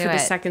ready for the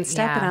second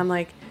step. And I'm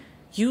like,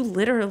 you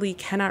literally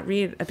cannot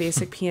read a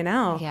basic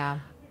P&L. Yeah.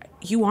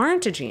 You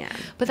aren't a GM.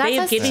 But they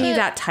have given you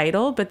that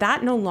title, but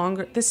that no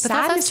longer. But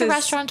that's to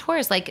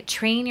restaurateurs. Like,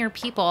 train your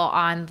people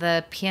on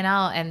the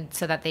P&L, and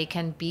so that they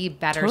can be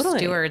better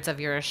stewards of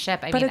your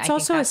ship. But it's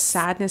also a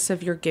sadness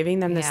of you're giving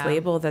them this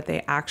label that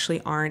they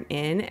actually aren't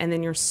in, and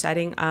then you're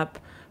setting up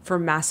for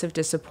massive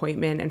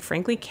disappointment and,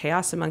 frankly,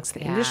 chaos amongst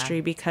the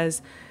industry,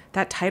 because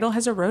that title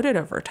has eroded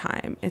over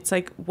time. It's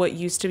like what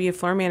used to be a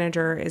floor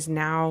manager is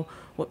now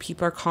what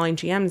people are calling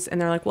GMs. And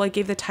they're like, well, I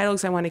gave the title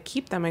because I want to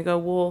keep them. I go,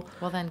 well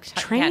then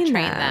train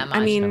them. I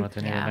mean,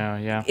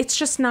 it's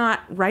just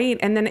not right.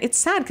 And then it's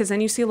sad, because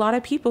then you see a lot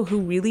of people who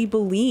really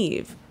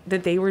believe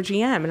that they were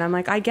GM. And I'm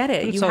like, I get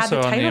it. You had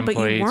the title, but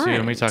you weren't. Too,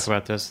 and we talk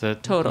about this,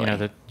 that,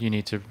 that you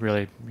need to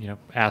really,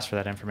 ask for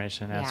that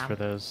information, ask for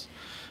those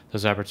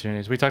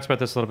opportunities. We talked about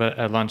this a little bit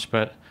at lunch,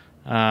 but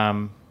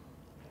tell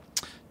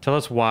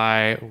us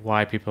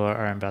why people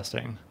are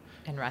investing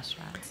in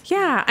restaurants.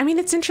 Yeah, I mean,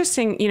 it's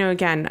interesting.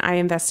 Again, I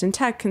invest in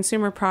tech,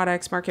 consumer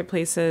products,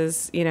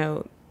 marketplaces.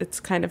 It's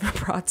kind of a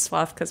broad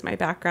swath because my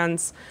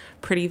background's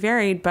pretty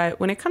varied. But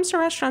when it comes to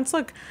restaurants,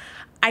 look,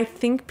 I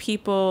think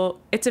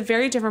it's a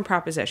very different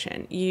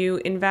proposition. You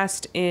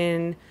invest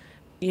in,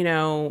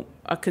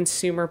 a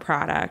consumer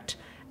product.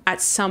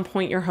 At some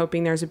point, you're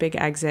hoping there's a big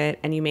exit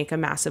and you make a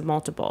massive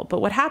multiple.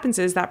 But what happens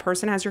is that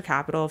person has your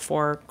capital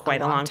for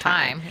quite a long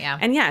time. Yeah.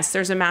 And yes,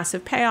 there's a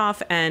massive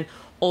payoff. And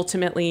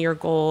ultimately, your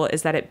goal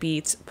is that it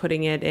beats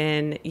putting it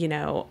in,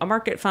 a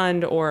market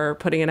fund, or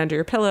putting it under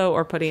your pillow,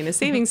 or putting it in a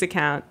savings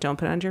account. Don't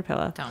put it under your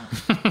pillow.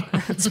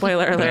 Don't.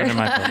 Spoiler alert.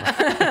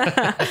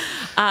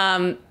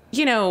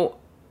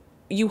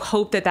 You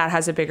hope that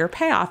has a bigger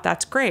payoff.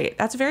 That's great.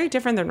 That's very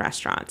different than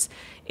restaurants.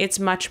 It's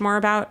much more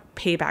about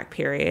payback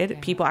period. Yeah.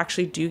 People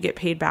actually do get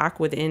paid back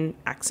within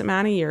X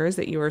amount of years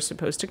that you are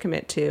supposed to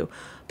commit to.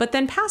 But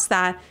then past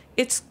that,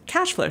 it's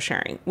cash flow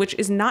sharing, which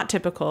is not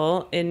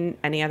typical in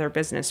any other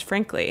business,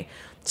 frankly.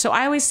 So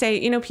I always say,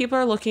 people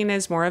are looking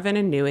as more of an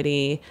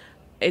annuity.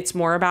 It's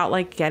more about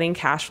like getting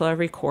cash flow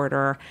every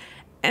quarter.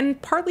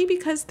 And partly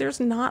because there's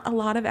not a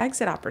lot of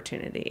exit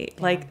opportunity.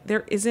 Yeah. Like,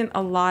 there isn't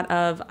a lot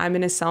of, I'm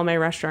going to sell my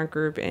restaurant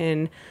group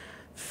in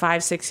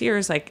 5-6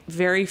 years. Like,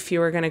 very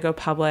few are going to go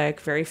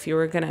public. Very few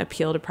are going to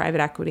appeal to private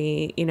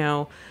equity.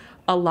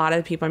 A lot of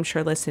the people I'm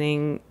sure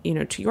listening,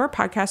 to your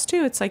podcast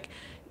too, it's like,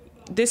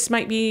 this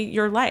might be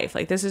your life.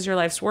 Like, this is your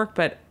life's work,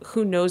 but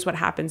who knows what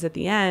happens at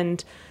the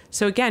end.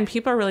 So again,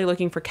 people are really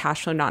looking for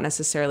cash flow, not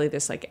necessarily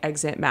this like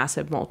exit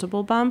massive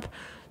multiple bump.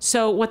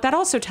 So what that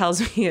also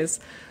tells me is,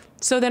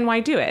 so then why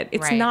do it?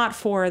 It's not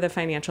for the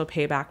financial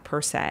payback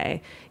per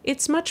se.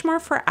 It's much more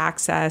for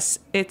access.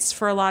 It's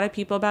for a lot of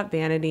people about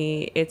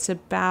vanity. It's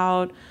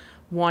about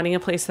wanting a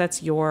place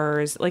that's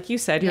yours. Like you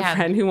said, your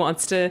friend who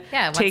wants to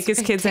take his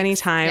kids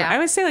anytime. I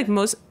would say like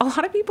a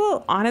lot of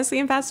people honestly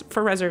invest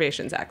for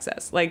reservations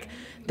access. Like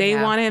they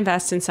want to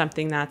invest in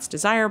something that's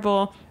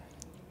desirable,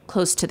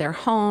 close to their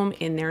home,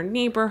 in their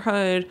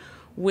neighborhood,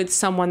 with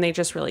someone they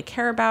just really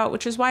care about,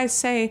 which is why I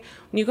say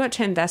when you go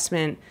to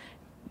investment,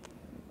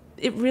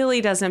 it really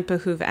doesn't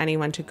behoove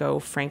anyone to go,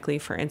 frankly,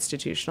 for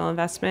institutional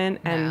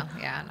investment. And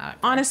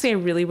honestly, I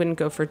really wouldn't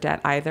go for debt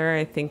either.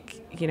 I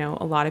think,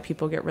 a lot of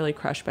people get really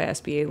crushed by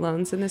SBA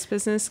loans in this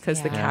business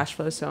because the cash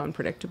flow is so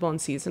unpredictable and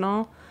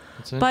seasonal.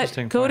 But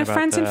go to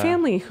friends and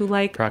family who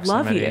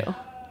love you.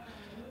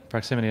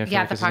 Proximity, I feel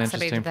like is an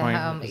interesting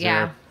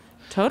point.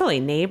 Totally.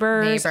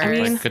 Neighbors. I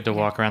mean, good to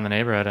walk around the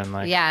neighborhood and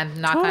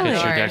knock on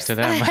doors. Pitch your deck to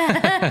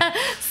them.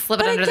 Slip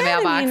it under the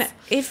mailbox. I mean,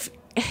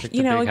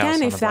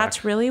 if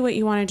that's really what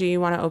you want to do,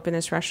 you want to open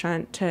this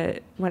restaurant, to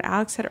what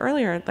Alex said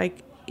earlier,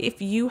 like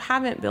if you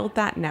haven't built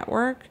that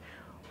network,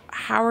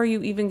 how are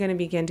you even going to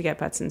begin to get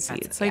butts in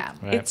seats?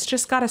 It's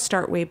just got to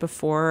start way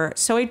before.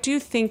 So I do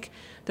think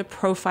the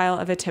profile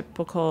of a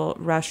typical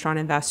restaurant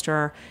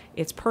investor,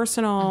 it's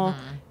personal.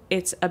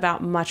 It's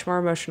about much more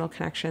emotional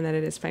connection than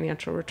it is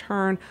financial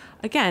return.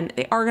 Again,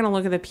 they are going to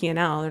look at the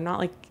P&L. They're not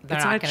like,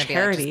 it's not a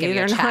charity.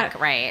 They're not,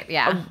 right.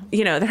 Yeah.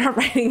 They're not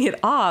writing it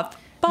off.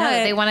 But no,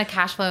 they want a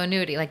cash flow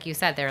annuity, like you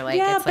said. They're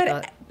like,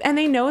 and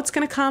they know it's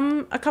going to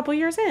come a couple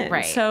years in.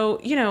 Right. So,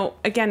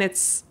 again,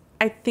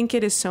 I think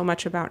it is so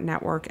much about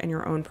network and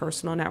your own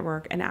personal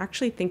network and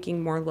actually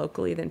thinking more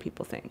locally than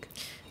people think.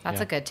 That's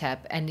a good tip.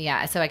 And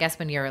so I guess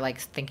when you're like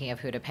thinking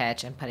of who to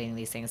pitch and putting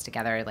these things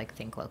together, like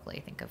think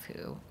locally, think of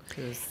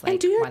who's like, and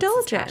do your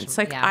diligence.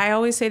 I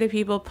always say to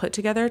people, put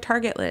together a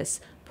target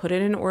list, put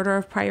it in order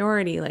of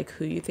priority, like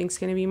who you think is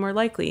going to be more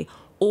likely,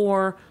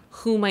 or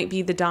who might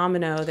be the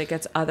domino that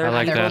gets other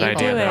people to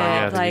do it.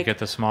 Yeah, you get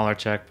the smaller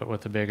check, but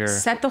with the bigger.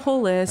 Set the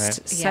whole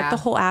list, set the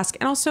whole ask,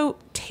 and also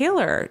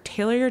tailor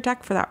your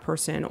deck for that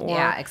person,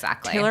 or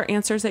tailor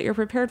answers that you're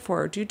prepared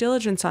for. Due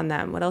diligence on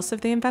them. What else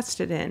have they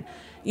invested in?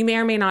 You may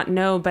or may not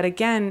know, but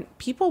again,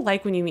 people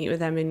like when you meet with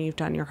them and you've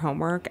done your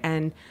homework,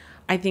 and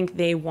I think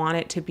they want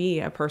it to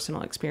be a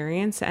personal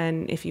experience.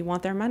 And if you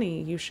want their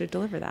money, you should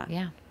deliver that.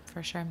 Yeah,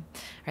 for sure. All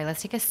right,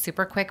 let's take a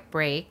super quick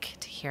break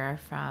to hear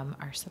from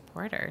our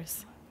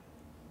supporters.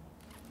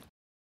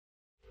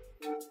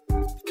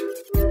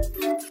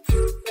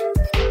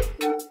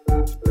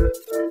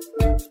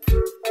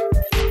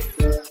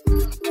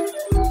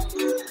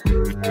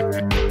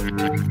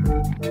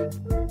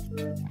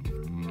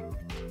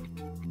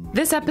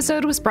 This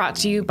episode was brought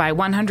to you by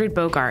 100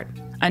 Bogart,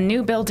 a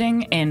new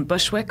building in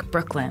Bushwick,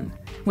 Brooklyn,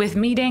 with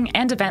meeting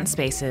and event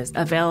spaces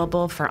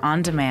available for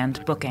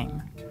on-demand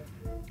booking.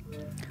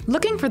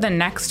 Looking for the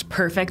next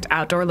perfect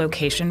outdoor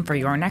location for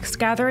your next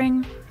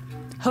gathering?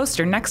 Host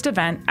your next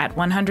event at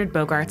 100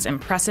 Bogart's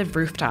impressive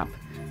rooftop,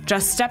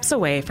 just steps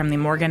away from the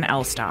Morgan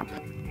L stop.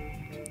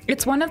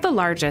 It's one of the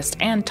largest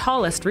and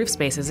tallest roof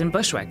spaces in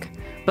Bushwick,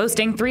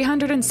 boasting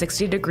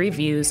 360-degree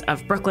views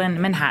of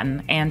Brooklyn,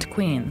 Manhattan, and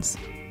Queens.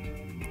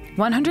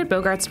 100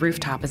 Bogart's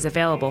rooftop is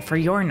available for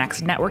your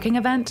next networking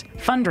event,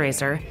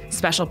 fundraiser,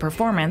 special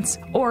performance,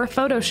 or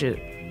photo shoot.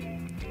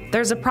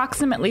 There's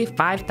approximately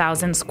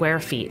 5,000 square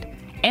feet,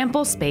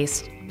 ample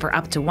space for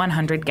up to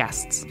 100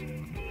 guests.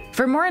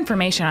 For more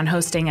information on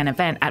hosting an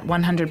event at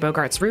 100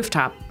 Bogart's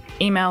rooftop,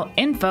 email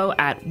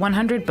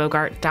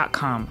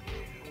info@100bogart.com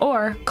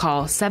or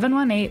call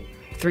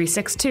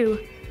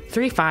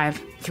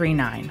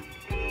 718-362-3539.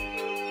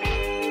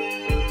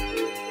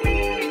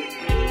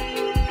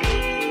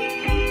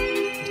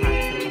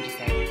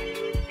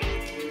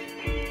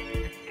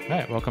 All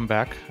right, welcome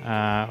back.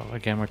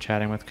 Again, we're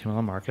chatting with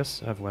Camilla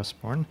Marcus of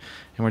West Bourne,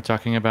 and we're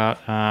talking about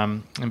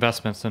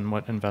investments and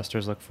what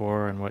investors look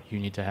for and what you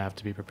need to have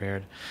to be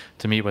prepared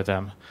to meet with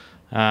them.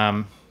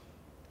 And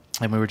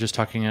we were just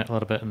talking a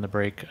little bit in the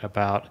break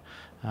about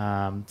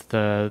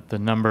the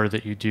number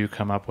that you do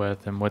come up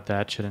with and what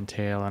that should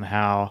entail and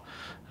how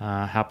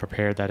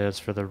prepared that is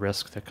for the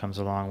risk that comes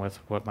along with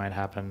what might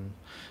happen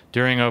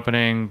during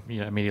opening,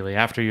 immediately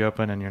after you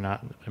open and you're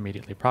not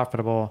immediately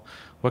profitable.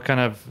 What kind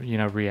of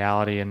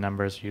reality and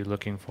numbers are you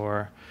looking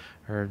for,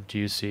 or do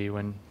you see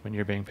when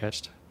you're being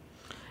pitched?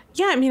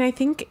 Yeah, I mean, I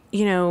think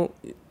you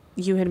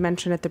had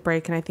mentioned at the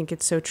break, and I think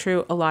it's so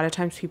true. A lot of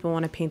times people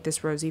want to paint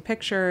this rosy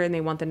picture and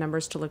they want the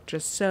numbers to look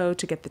just so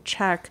to get the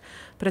check,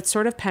 but it's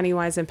sort of penny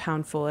wise and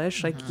pound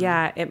foolish. Like,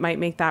 it might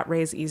make that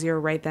raise easier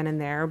right then and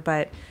there,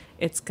 but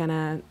it's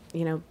gonna,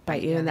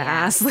 bite you in the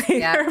ass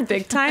later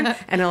big time,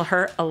 and it'll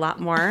hurt a lot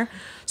more.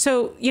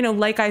 So,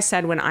 like I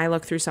said, when I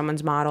look through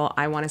someone's model,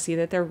 I want to see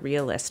that they're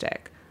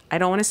realistic. I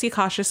don't want to see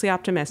cautiously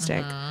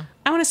optimistic.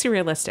 I want to see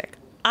realistic.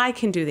 I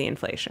can do the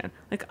inflation.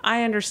 Like,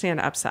 I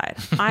understand upside.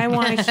 I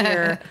want to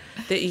hear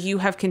that you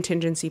have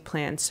contingency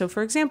plans. So,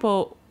 for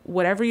example,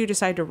 whatever you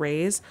decide to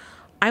raise,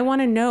 I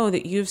want to know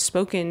that you've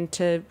spoken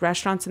to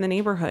restaurants in the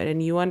neighborhood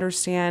and you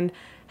understand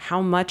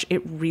how much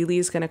it really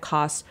is going to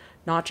cost,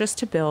 not just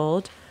to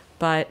build,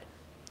 but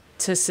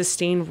to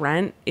sustain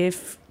rent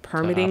if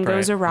permitting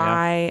goes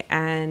awry,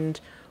 and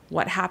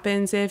what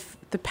happens if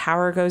the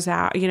power goes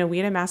out. You know, we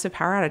had a massive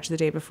power outage the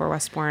day before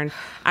West Bourne.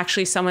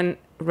 Actually, someone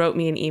wrote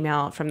me an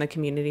email from the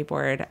community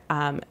board,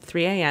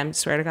 3 a.m.,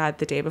 swear to God,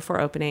 the day before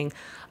opening.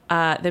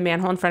 The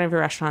manhole in front of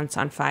your restaurant's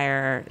on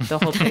fire. The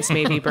whole place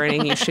may be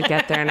burning. You should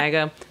get there. And I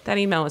go, that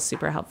email was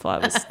super helpful. I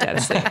was dead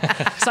asleep.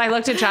 So I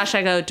looked at Josh.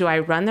 I go, do I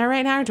run there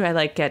right now or do I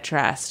like get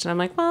dressed? And I'm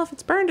like, well, if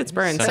it's burned, it's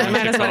burned. So I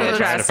might as well get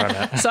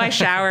dressed. So I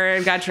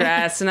showered, got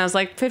dressed, and I was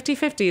like,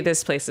 50-50,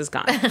 this place is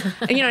gone.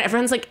 And, you know,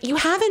 everyone's like, you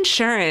have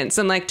insurance.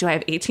 I'm like, do I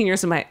have 18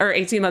 months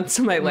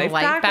of my life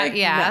back? Like,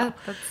 yeah.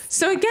 No.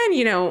 So again,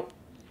 you know,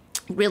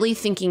 really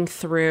thinking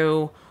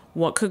through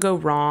what could go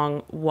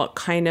wrong, what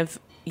kind of,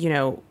 you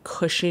know,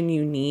 cushion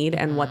you need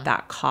and what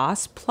that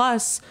costs.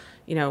 Plus,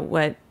 you know,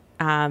 what,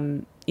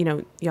 you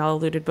know, y'all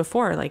alluded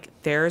before, like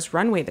there's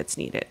runway that's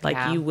needed.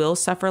 Like you will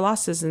suffer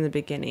losses in the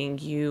beginning.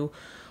 You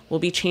will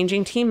be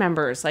changing team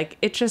members. Like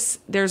it just,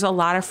 there's a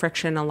lot of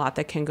friction, a lot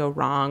that can go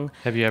wrong.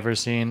 Have you ever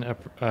seen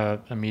a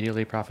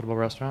immediately profitable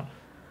restaurant?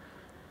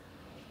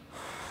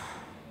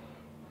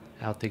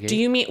 Out the gate? Do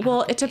you mean,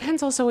 well, it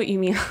depends also what you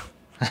mean.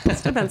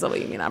 It depends on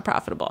what you mean on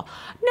profitable.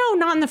 No,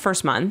 not in the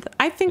first month.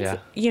 I think,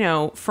 you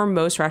know, for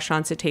most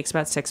restaurants, it takes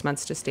about 6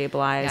 months to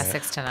stabilize. Yeah,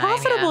 6 to 9.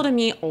 Profitable to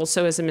me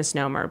also is a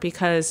misnomer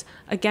because,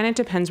 again, it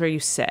depends where you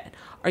sit.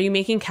 Are you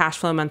making cash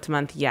flow month to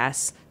month?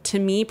 Yes. To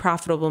me,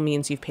 profitable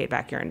means you've paid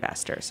back your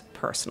investors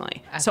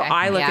personally. Okay. So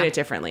I look at it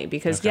differently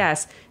because,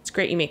 yes, it's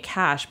great you make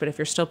cash, but if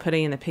you're still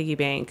putting in the piggy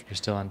bank, you're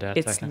still in debt.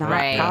 It's not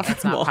profitable.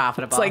 It's not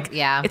profitable. It's like,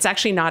 it's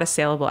actually not a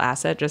saleable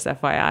asset, just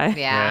FYI.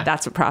 Yeah.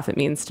 That's what profit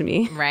means to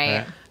me.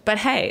 Right. But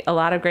hey, a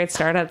lot of great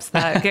startups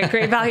that get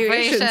great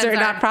valuations are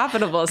not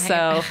profitable.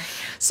 So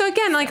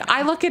again, like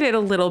I look at it a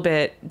little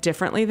bit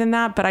differently than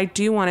that, but I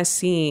do want to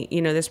see,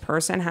 you know, this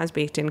person has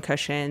baked in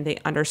cushion. They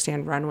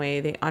understand runway.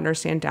 They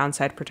understand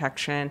downside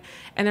protection.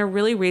 And they're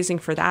really raising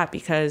for that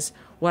because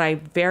what I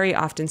very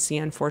often see,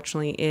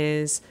 unfortunately,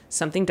 is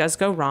something does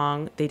go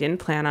wrong. They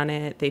didn't plan on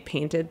it. They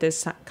painted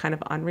this kind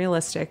of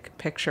unrealistic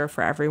picture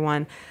for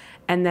everyone.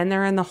 And then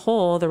they're in the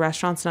hole, the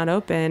restaurant's not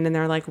open, and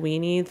they're like, we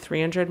need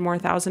 $300,000 more.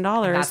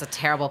 That's a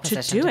terrible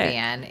position to be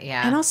in.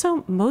 Yeah. And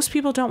also, most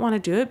people don't want to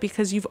do it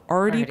because you've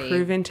already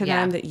proven to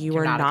them that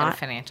you're not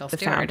the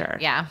founder.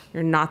 Yeah.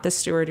 You're not the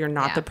steward. You're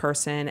not the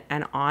person.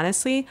 And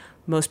honestly,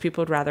 most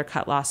people would rather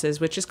cut losses,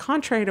 which is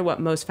contrary to what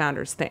most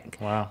founders think.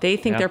 Wow. They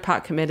think they're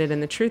pot committed.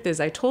 And the truth is,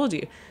 I told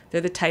you, they're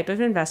the type of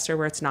investor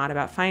where it's not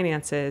about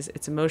finances,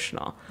 it's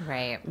emotional.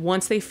 Right.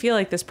 Once they feel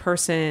like this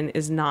person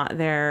is not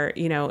their,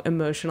 you know,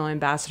 emotional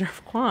ambassador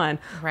of Quan,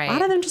 a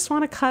lot of them just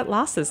want to cut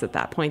losses at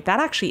that point.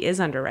 That actually is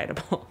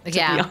underwritable.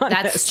 Yeah,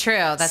 that's true.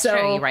 That's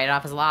true. You write it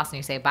off as a loss and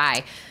you say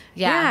bye.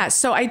 Yeah.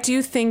 So I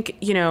do think,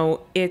 you know,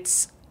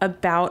 it's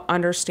about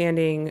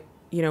understanding,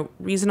 you know,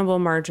 reasonable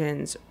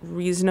margins,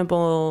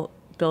 reasonable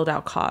build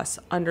out costs,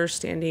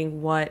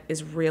 understanding what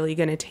is really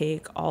going to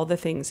take, all the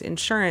things,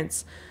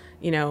 insurance,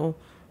 you know,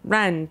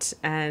 rent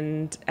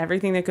and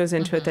everything that goes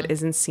into it that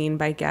isn't seen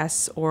by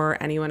guests or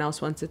anyone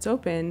else once it's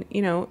open.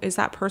 You know, is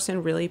that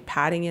person really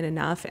padding it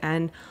enough?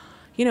 And,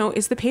 you know,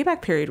 is the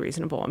payback period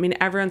reasonable? I mean,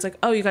 everyone's like,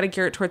 oh, you got to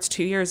gear it towards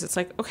 2 years. It's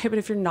like, okay, but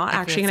if you're not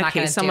actually going to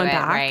pay someone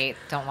back, right?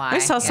 Don't lie. I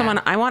tell someone,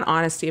 I want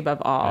honesty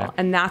above all. Right.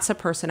 And that's a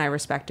person I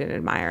respect and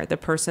admire. The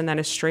person that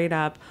is straight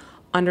up,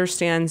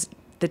 understands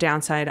the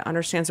downside,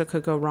 understands what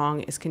could go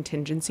wrong, is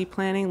contingency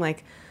planning.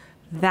 Like,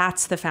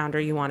 that's the founder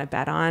you want to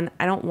bet on.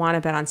 I don't want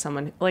to bet on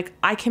someone. Like,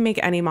 I can make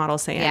any model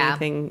say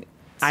anything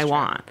I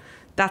want.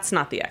 That's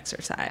not the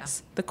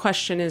exercise. The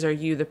question is, are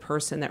you the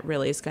person that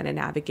really is going to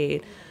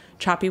navigate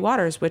choppy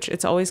waters, which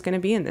it's always going to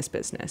be in this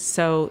business.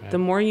 So the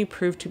more you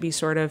prove to be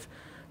sort of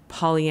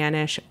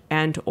Pollyannish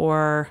and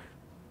or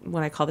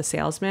what I call the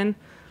salesman,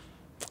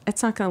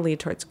 it's not going to lead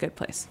towards a good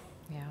place.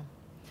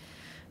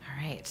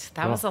 Right.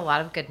 That was a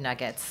lot of good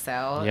nuggets.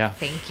 So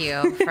thank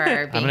you for being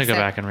I'm going to go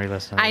back and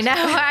re-listen. I know.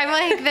 I'm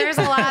like, there's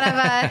a lot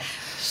of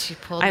she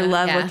pulled I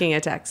love looking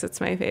at texts. It's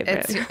my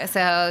favorite.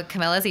 So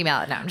Camilla's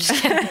email. No, I'm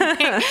just kidding.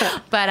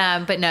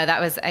 but no,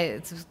 that was,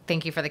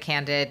 thank you for the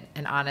candid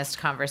and honest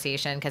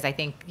conversation. Because I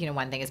think, you know,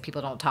 one thing is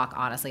people don't talk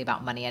honestly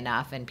about money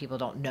enough, and people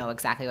don't know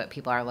exactly what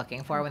people are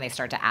looking for when they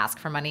start to ask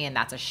for money. And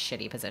that's a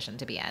shitty position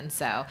to be in.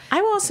 So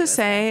I will also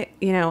say,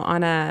 you know,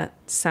 on a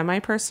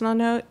semi-personal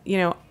note, you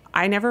know,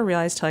 I never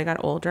realized till I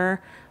got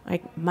older,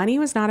 like, money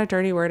was not a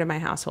dirty word in my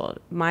household.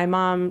 My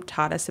mom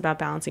taught us about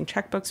balancing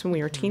checkbooks when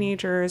we were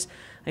teenagers.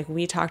 Like,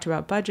 we talked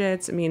about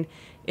budgets. I mean,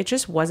 it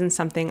just wasn't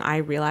something I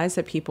realized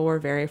that people were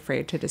very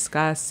afraid to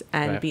discuss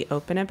and be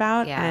open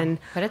about. Yeah. And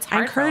but it's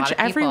hard I encourage for a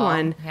lot of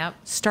everyone, Yep.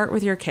 start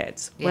with your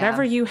kids. Yeah.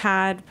 Whatever you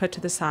had, put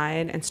to the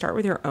side and start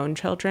with your own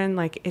children.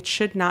 Like, it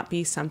should not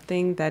be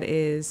something that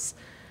is,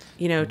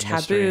 you know,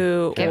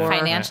 taboo Get or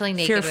financially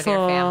naked fearful. with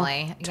your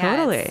family.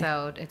 Totally.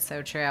 Yeah, it's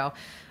so true.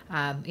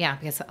 Yeah,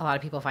 because a lot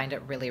of people find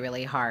it really,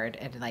 really hard,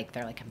 and like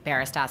they're like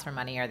embarrassed to ask for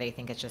money, or they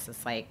think it's just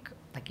this like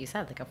you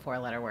said, like a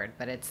 4-letter word,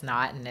 but it's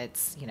not, and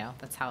it's, you know,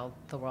 that's how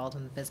the world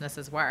and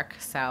businesses work.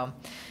 So, all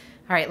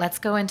right, let's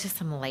go into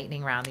some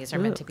lightning round. These are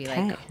meant to be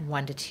like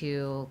 1 to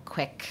 2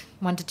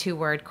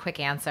 word quick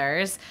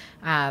answers.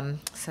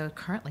 So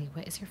currently,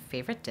 what is your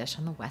favorite dish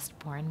on the West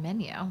Bourne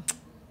menu?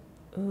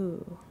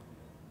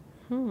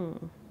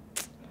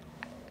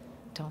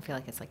 Don't feel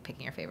like it's like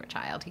picking your favorite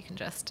child. You can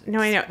just... No,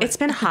 I know. It's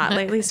been hot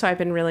lately, so I've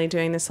been really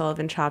doing the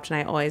Sullivan chopped, and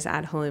I always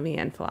add halloumi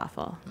and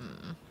falafel.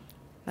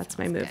 That's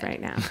my move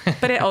right now.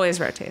 But it always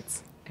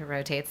rotates. It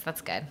rotates.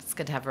 That's good. It's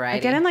good to have variety.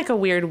 I get in like a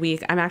weird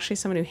week. I'm actually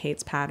someone who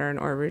hates pattern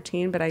or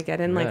routine, but I get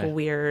in like a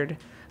weird...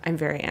 I'm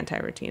very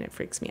anti-routine. It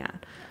freaks me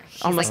out.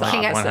 Almost like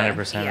 100%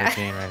 routine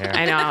right here.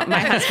 I know. My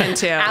husband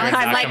too. Alex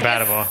Not like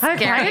compatible.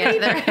 Scary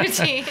the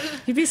routine.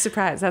 You'd be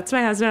surprised. That's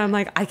my husband. I'm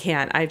like, I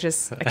can't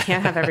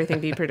have everything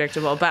be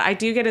predictable. But I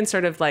do get in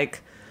sort of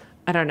like,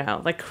 I don't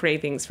know, like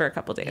cravings for a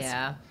couple days.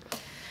 Yeah.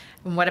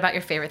 And what about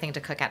your favorite thing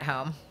to cook at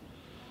home?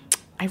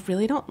 I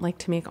really don't like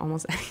to make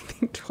almost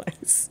anything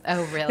twice.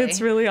 Oh, really? It's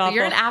really awful.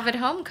 You're an avid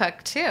home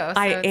cook, too. So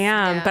I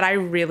am, but I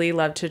really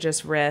love to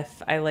just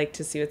riff. I like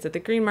to see what's at the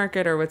green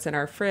market or what's in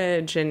our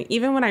fridge. And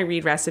even when I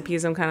read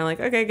recipes, I'm kind of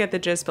like, okay, I get the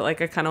gist, but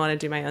like I kind of want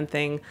to do my own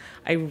thing.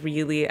 I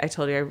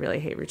told you I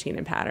really hate routine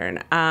and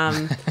pattern.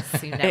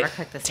 So you never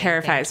cook the same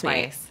terrifies thing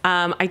me. twice.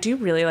 I do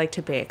really like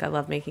to bake. I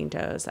love making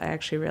doughs. I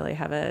actually really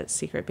have a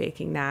secret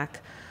baking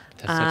knack.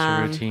 That's such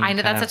a routine. I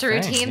know that's such a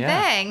routine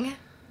thing.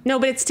 No,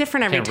 but it's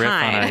different every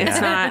time. It's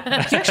not.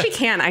 You actually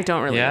can. I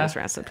don't really use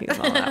recipes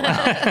all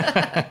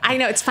that well. I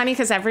know it's funny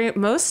because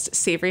most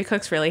savory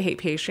cooks really hate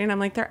pastry, and I'm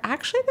like, they're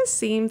actually the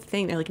same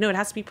thing. They're like, no, it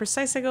has to be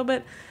precise. I go,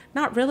 but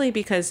not really,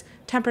 because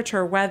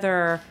temperature,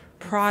 weather,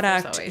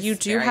 product, you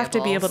do have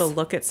to be able to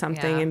look at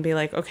something and be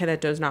like, okay,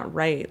 that dough's not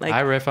right. Like, I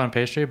riff on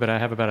pastry, but I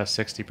have about a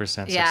 60%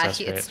 success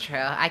rate. It's true.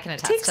 I can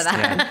attest to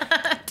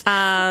that.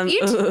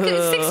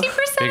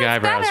 60% Big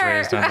eyebrows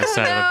raised on the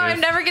side of the booth. I'm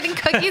never getting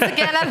cookies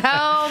again at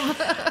home.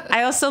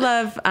 I also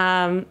love,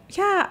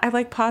 I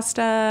like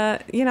pasta.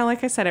 You know,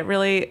 like I said,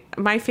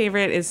 my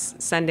favorite is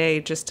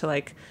Sunday, just to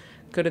like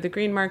go to the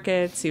green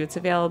market, see what's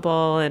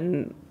available.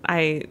 And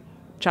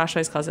Josh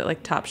always calls it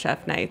like Top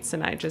Chef nights.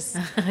 And I just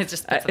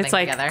it's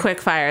like together.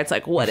 Quick fire. It's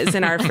like, what is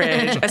in our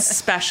fridge?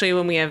 Especially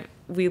when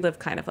we live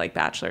kind of like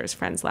bachelors,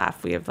 friends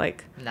laugh. We have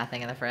like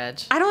nothing in the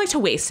fridge. I don't like to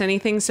waste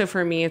anything. So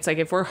for me, it's like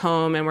if we're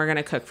home and we're going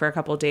to cook for a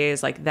couple of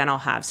days, like then I'll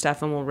have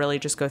stuff and we'll really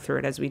just go through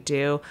it as we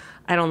do.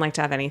 I don't like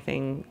to have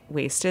anything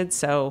wasted.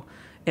 So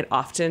it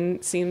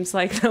often seems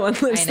like no one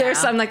lives there.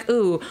 So I'm like,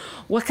 ooh,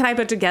 what can I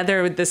put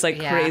together with this like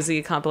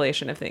crazy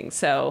compilation of things?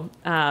 So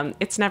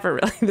it's never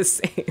really the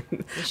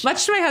same.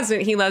 Much to my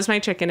husband, he loves my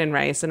chicken and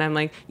rice. And I'm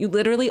like, you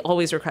literally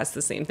always request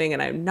the same thing.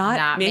 And I'm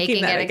not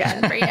making that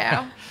again for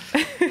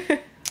you.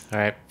 All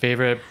right.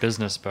 Favorite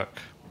business book?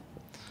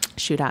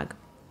 Shoe Dog.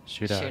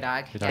 Shoe Dog.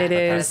 Yeah, it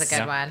is. That is a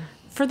good one.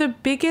 For the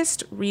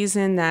biggest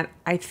reason that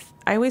I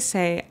always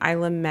say, I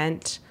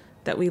lament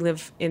that we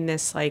live in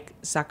this like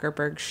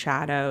Zuckerberg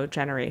shadow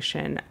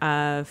generation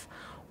of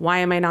why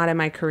am I not in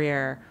my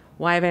career?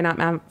 Why have I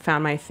not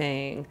found my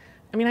thing?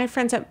 I mean, I have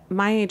friends at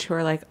my age who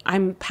are like,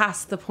 I'm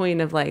past the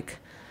point of like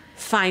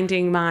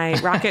finding my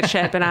rocket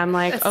ship. And I'm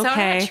like, it's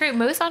okay. So not true.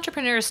 Most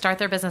entrepreneurs start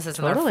their businesses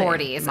in their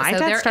 40s. My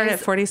dad started at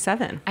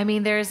 47. I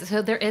mean, there is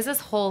this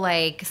whole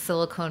like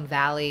Silicon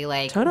Valley,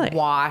 like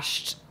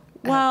washed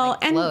load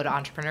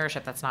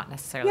entrepreneurship that's not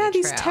necessarily true.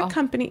 These tech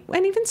companies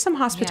and even some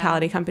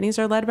hospitality companies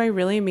are led by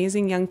really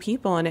amazing young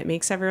people, and it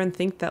makes everyone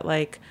think that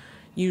like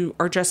you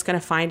are just going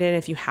to find it.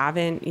 If you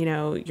haven't, you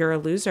know, you're a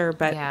loser.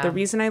 But the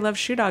reason I love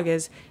Shoe Dog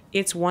is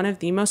it's one of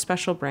the most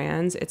special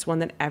brands. It's one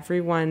that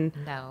everyone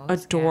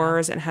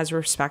adores and has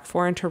respect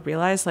for, and to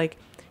realize like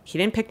he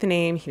didn't pick the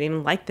name. He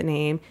didn't like the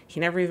name. He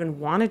never even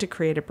wanted to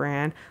create a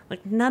brand.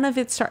 Like none of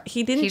it started.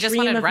 He didn't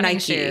dream of Nike.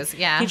 Shoes.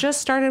 Yeah. He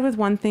just started with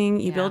one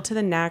thing. You build to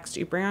the next.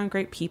 You bring on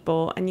great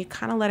people, and you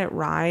kind of let it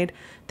ride.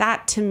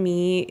 That to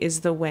me is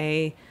the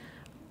way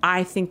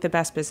I think the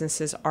best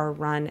businesses are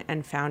run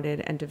and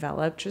founded and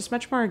developed, just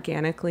much more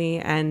organically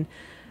and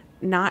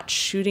not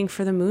shooting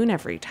for the moon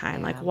every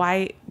time. Like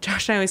why?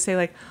 Josh and I always say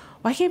like,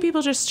 why can't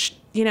people just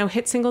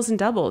hit singles and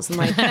doubles and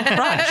like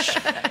crush?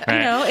 You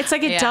know, it's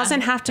like it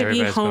doesn't have to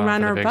be home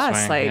run or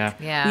bust. Swing. Like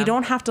we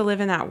don't have to live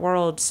in that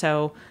world.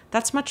 So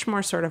that's much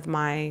more sort of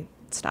my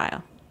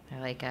style. I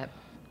like it.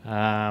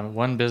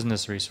 One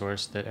business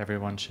resource that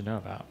everyone should know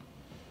about.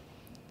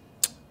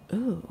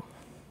 Ooh.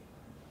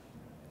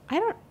 I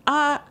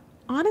don't,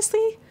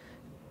 honestly,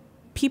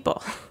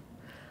 people.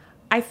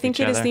 I think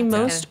it is the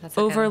most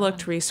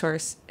overlooked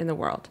resource in the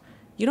world.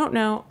 You don't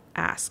know,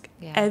 ask.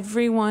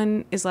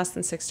 Everyone is less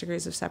than 6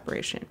 degrees of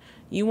separation.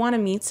 You want to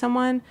meet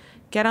someone,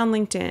 get on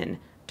LinkedIn,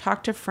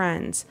 talk to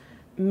friends,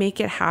 make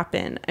it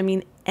happen. I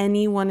mean,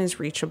 anyone is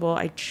reachable.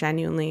 Even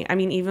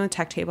with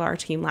TechTable, our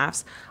team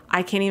laughs.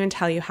 I can't even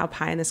tell you how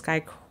pie in the sky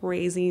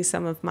crazy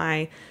some of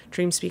my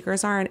dream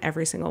speakers are, and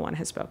every single one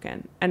has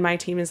spoken. And my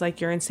team is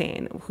like, you're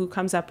insane. Who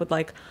comes up with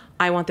like,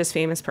 I want this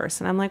famous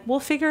person? I'm like, we'll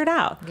figure it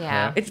out.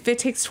 Yeah. If it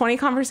takes 20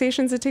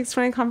 conversations, it takes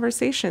 20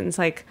 conversations.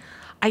 Like,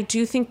 I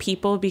do think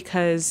people,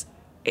 because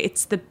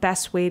it's the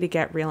best way to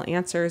get real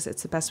answers.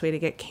 It's the best way to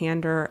get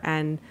candor.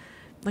 And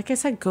like I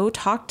said, go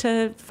talk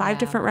to 5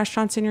 different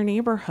restaurants in your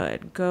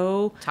neighborhood.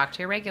 Go talk to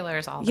your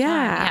regulars all the time.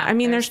 Yeah. I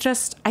mean,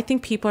 I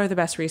think people are the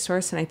best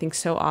resource. And I think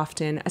so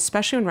often,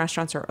 especially when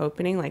restaurants are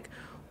opening, like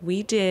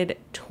we did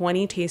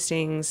 20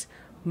 tastings,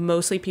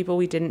 mostly people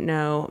we didn't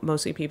know,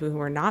 mostly people who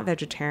were not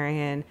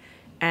vegetarian.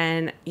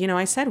 And, you know,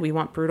 I said, we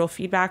want brutal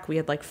feedback. We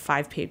had like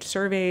 5-page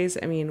surveys.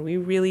 I mean, we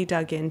really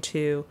dug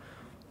into,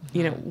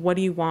 you know, what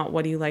do you want?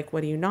 What do you like? What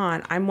do you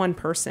not? I'm one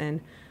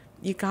person.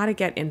 You got to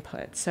get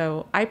input.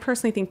 So I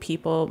personally think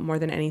people more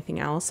than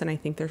anything else. And I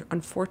think they're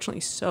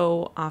unfortunately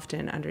so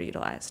often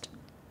underutilized.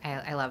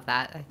 I love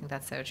that. I think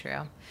that's so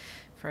true.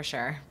 For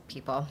sure.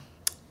 People.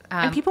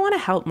 And people want to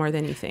help more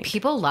than you think.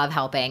 People love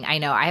helping. I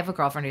know. I have a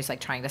girlfriend who's like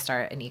trying to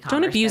start an e-commerce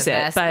Don't abuse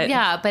business. it, but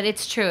yeah, but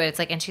it's true. It's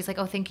like, and she's like,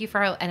 oh, thank you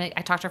for, and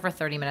I talked to her for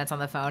 30 minutes on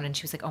the phone, and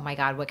she was like, oh my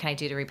God, what can I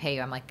do to repay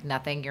you? I'm like,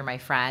 nothing. You're my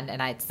friend.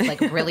 And it's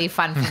like really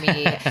fun for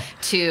me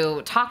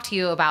to talk to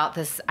you about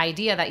this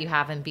idea that you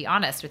have and be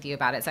honest with you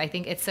about it. So I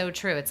think it's so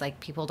true. It's like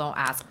people don't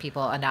ask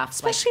people enough.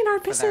 Especially in our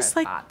business,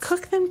 like thoughts.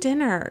 Cook them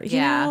dinner,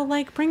 you know,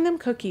 like bring them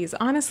cookies.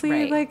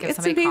 Honestly, like Give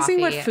it's somebody amazing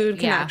coffee. what food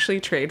can actually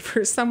trade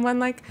for someone.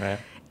 Like,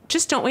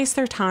 just don't waste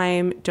their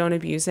time. Don't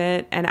abuse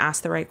it, and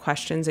ask the right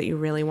questions that you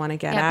really want to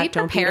get at. Be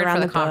Don't beat prepared around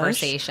for the bush.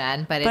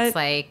 conversation, but it's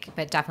like,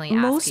 but definitely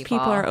ask most people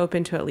are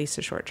open to at least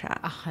a short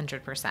chat.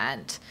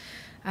 100%.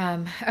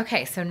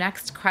 Okay, so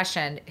next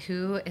question: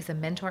 who is a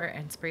mentor or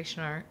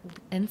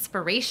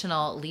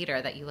inspirational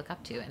leader that you look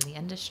up to in the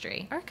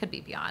industry, or it could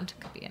be beyond?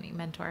 It could be any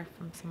mentor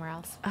from somewhere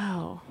else.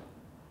 Oh,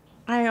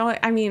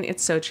 I mean,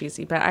 it's so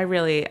cheesy, but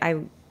I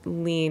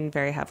lean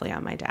very heavily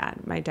on my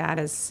dad. My dad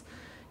is,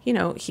 you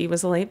know, he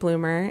was a late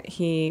bloomer.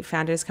 He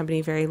founded his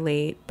company very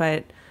late,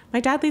 but my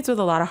dad leads with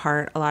a lot of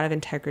heart, a lot of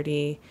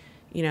integrity.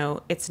 You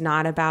know, it's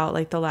not about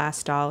like the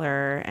last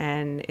dollar,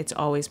 and it's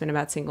always been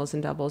about singles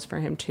and doubles for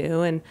him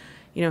too. And,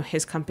 you know,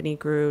 his company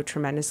grew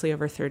tremendously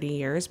over 30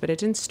 years, but it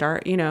didn't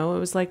start, you know, it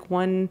was like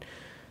one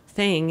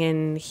thing,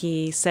 and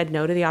he said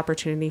no to the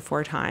opportunity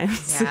 4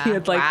 times. Yeah. He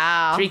had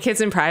like 3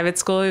 kids in private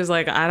school. He was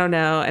like, I don't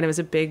know. And it was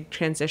a big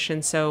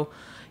transition. So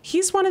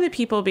he's one of the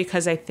people,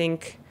 because I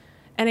think,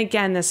 and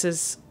again, this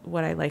is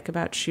what I like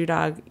about Shoe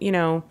Dog, you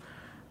know,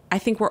 I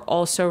think we're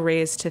also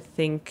raised to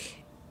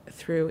think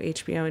through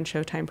HBO and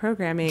Showtime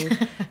programming,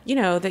 you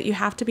know, that you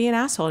have to be an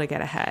asshole to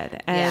get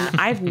ahead. And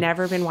I've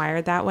never been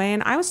wired that way.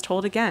 And I was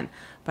told, again,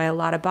 by a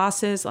lot of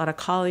bosses, a lot of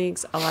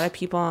colleagues, a lot of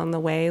people on the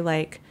way,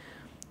 like,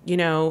 you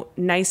know,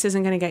 nice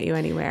isn't going to get you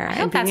anywhere. I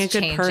hope being that's a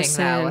good changing,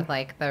 person, though, with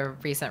like the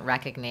recent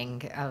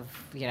reckoning of,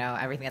 you know,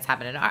 everything that's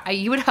happened.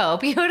 You would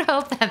hope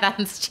that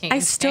that's changing. I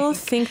still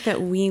think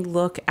that we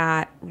look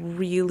at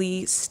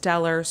really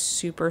stellar,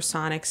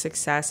 supersonic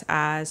success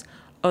as,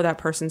 oh, that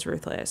person's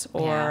ruthless,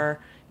 or,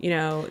 you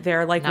know,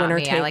 they're like Not winner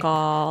me. take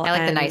all. I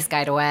like the nice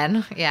guy to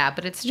win. Yeah,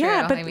 but it's true.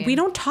 Yeah, but I mean, we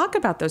don't talk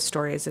about those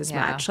stories as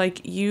much.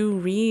 Like you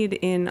read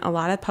in a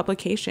lot of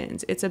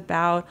publications, it's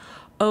about,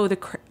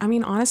 I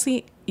mean,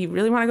 honestly, you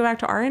really want to go back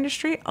to our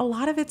industry? A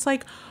lot of it's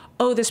like,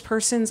 oh, this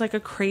person's like a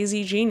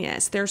crazy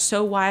genius. They're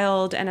so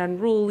wild and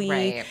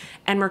unruly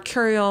and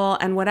mercurial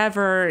and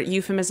whatever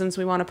euphemisms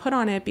we want to put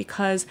on it,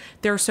 because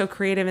they're so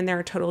creative and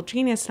they're a total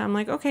genius. And I'm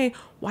like, okay,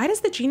 why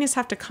does the genius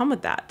have to come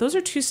with that? Those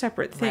are 2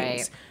 separate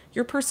things.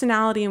 Your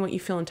personality and what you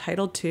feel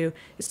entitled to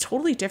is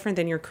totally different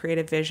than your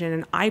creative vision.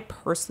 And I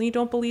personally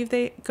don't believe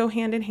they go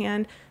hand in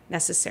hand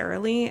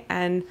necessarily.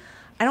 And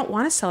I don't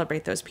want to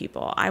celebrate those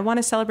people. I want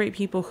to celebrate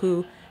people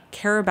who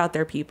care about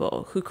their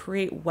people, who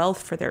create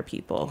wealth for their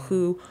people,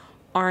 who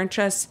aren't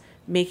just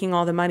making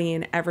all the money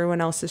and everyone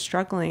else is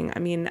struggling. I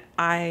mean,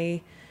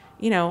 my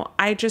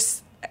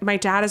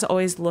dad has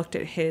always looked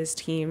at his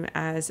team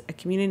as a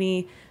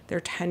community. Their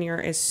tenure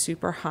is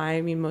super high.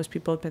 I mean, most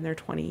people have been there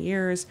 20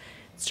 years.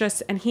 It's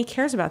just, and he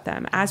cares about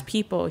them as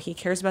people. He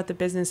cares about the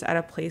business at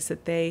a place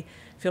that they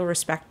feel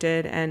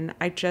respected. And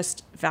I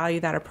just value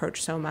that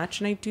approach so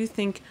much. And I do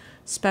think,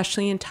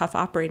 especially in tough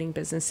operating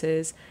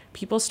businesses,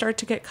 people start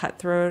to get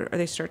cutthroat, or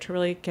they start to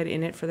really get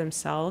in it for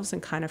themselves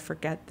and kind of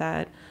forget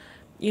that,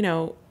 you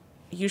know,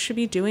 you should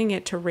be doing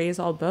it to raise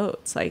all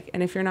boats. Like,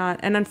 and if you're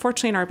not, and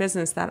unfortunately in our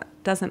business, that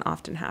doesn't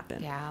often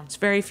happen. Yeah. It's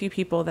very few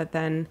people that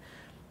then,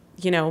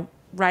 you know,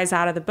 rise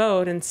out of the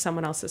boat and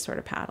someone else is sort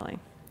of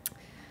paddling.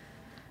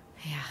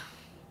 Yeah.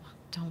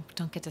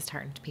 Don't get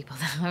disheartened, people.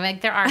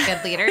 Like, there are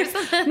good leaders.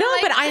 No,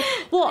 but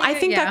I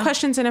think that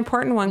question's an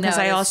important one, because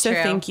I also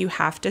think you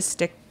have to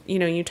stick, you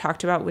know, you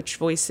talked about which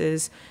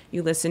voices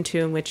you listen to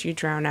and which you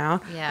drown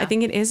out. Yeah. I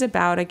think it is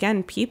about,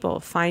 again, people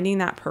finding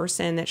that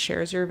person that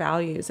shares your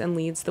values and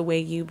leads the way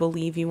you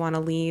believe you want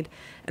to lead,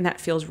 and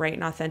that feels right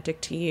and authentic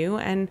to you,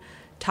 and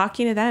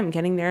talking to them,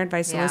 getting their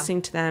advice and Yeah.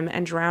 listening to them,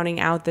 and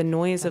drowning out the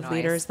noise of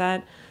leaders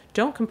that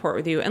don't comport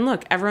with you. And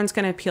look, everyone's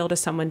going to appeal to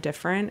someone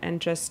different, and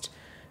just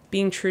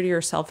being true to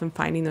yourself and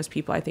finding those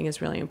people, I think,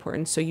 is really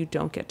important so you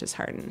don't get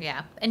disheartened.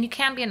 Yeah. And you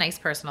can be a nice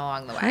person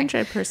along the way.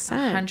 100%.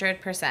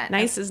 100%.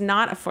 Nice is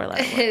not a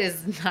 4-letter word. It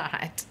is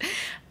not.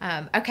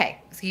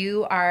 Okay. So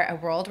you are a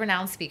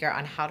world-renowned speaker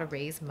on how to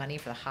raise money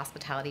for the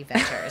hospitality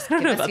ventures.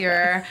 Give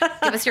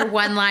us your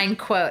one-line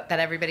quote that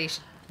everybody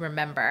should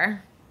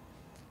remember.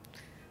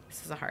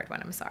 This is a hard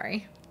one. I'm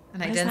sorry.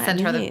 And I didn't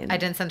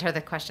send her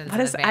the questions in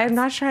advance. I'm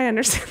not sure I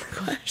understand the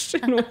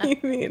question. What do you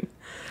mean?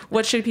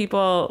 What should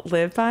people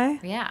live by?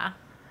 Yeah.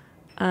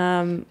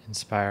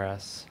 Inspire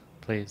us,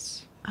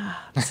 please.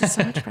 This is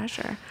so much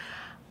pressure.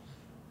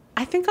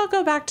 I think I'll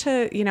go back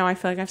to, I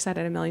feel like I've said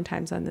it a million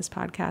times on this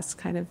podcast,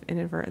 kind of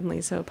inadvertently,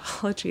 so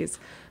apologies.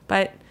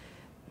 But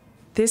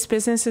this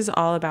business is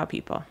all about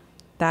people.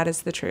 That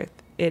is the truth.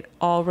 It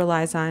all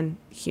relies on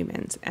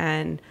humans.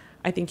 And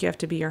I think you have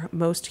to be your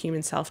most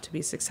human self to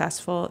be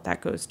successful.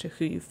 That goes to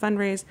who you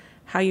fundraise,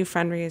 how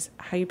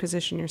you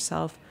position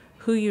yourself,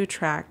 who you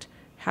attract,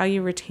 how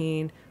you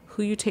retain,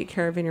 who you take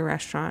care of in your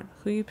restaurant,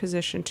 who you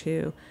position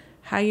to,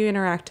 how you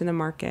interact in the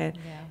market.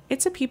 Yeah.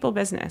 It's a people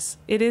business.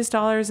 It is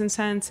dollars and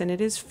cents, and it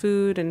is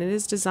food, and it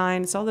is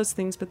design. It's all those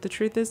things. But the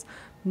truth is,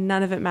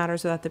 none of it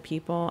matters without the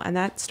people. And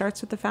that starts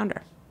with the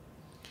founder.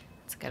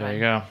 That's a good There one.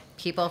 you go.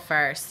 People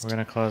first. We're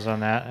going to close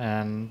on that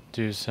and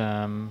do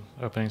some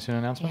opening soon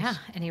announcements. Yeah.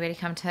 Anybody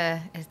come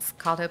to, it's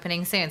called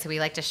Opening Soon. So we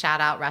like to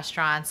shout out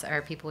restaurants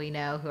or people we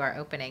know who are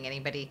opening.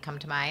 Anybody come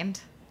to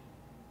mind?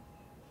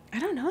 I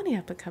don't know any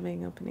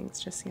upcoming openings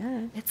just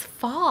yet. It's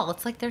fall.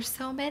 It's like there's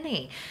so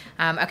many.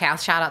 Okay, I'll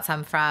shout out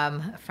some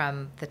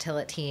from the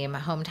Tillet team.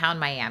 Hometown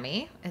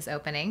Miami is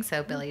opening,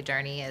 so Billy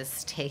Journey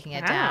is taking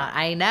it down.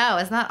 I know,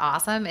 isn't that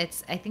awesome?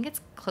 I think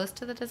it's close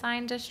to the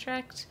Design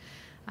District.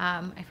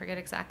 I forget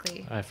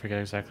exactly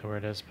where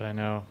it is, but I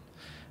know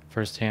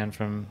firsthand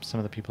from some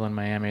of the people in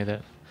Miami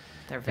that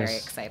they're very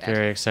excited.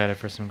 Very excited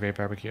for some great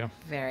barbecue.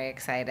 Very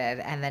excited.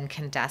 And then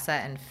Condesa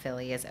and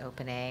Philly is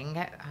opening,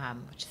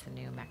 which is a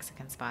new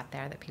Mexican spot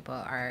there that people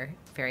are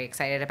very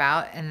excited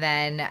about. And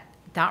then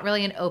not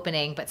really an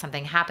opening, but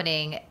something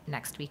happening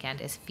next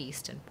weekend is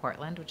Feast in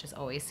Portland, which is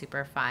always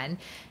super fun.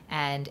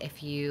 And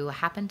if you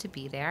happen to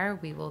be there,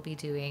 we will be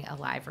doing a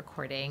live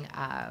recording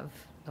of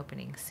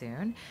Opening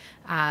Soon.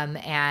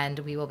 And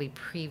we will be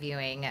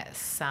previewing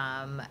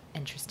some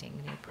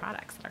interesting new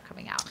products that are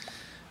coming out.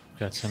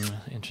 Got some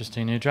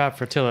interesting new drop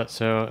for Tillet.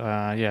 So,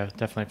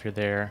 definitely if you're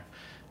there,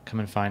 come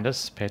and find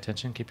us. Pay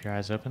attention. Keep your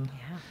eyes open.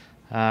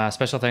 Yeah.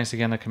 Special thanks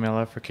again to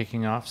Camilla for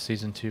kicking off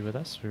season 2 with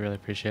us. We really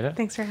appreciate it.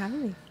 Thanks for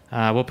having me.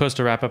 We'll post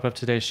a wrap-up of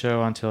today's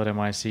show on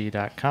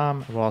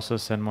tilletnyc.com. We'll also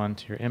send one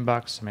to your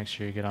inbox, so make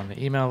sure you get on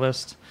the email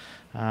list.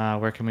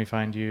 Where can we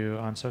find you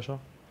on social?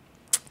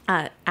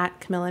 At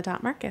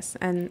Camilla.Marcus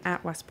and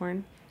at West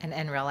Bourne. And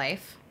in real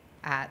life,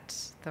 at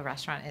the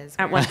restaurant is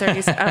at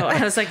 130. Oh,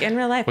 I was like, in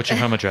real life. What's your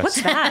home address?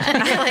 What's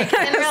that? Like,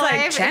 in real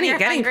life, Jenny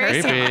getting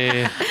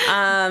creepy.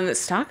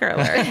 Stalker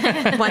alert.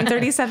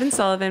 137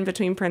 Sullivan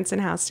between Prince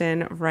and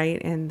Houston,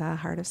 right in the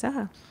heart of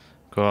SoHo.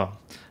 Cool.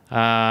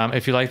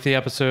 If you liked the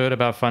episode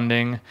about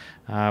funding,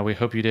 we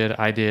hope you did.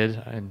 I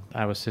did, and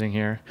I was sitting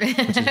here, which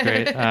is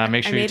great.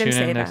 Make sure you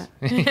tune in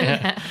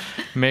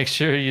Make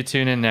sure you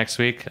tune in next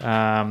week.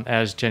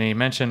 As Jenny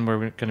mentioned,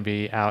 we're going to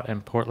be out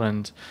in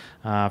Portland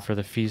for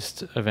the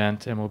Feast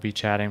event, and we'll be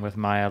chatting with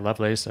Maya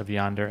Lovelace of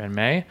Yonder and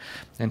May.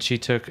 And she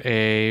took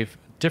a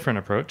different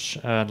approach,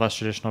 less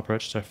traditional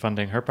approach to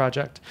funding her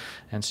project.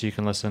 And so you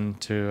can listen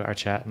to our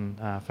chat and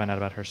find out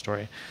about her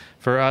story.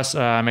 For us,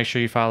 make sure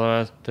you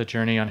follow The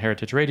Journey on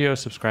Heritage Radio,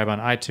 subscribe on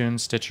iTunes,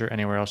 Stitcher,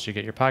 anywhere else you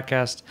get your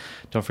podcast.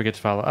 Don't forget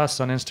to follow us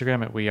on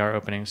Instagram at We Are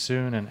Opening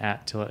Soon and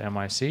at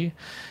TilletNYC.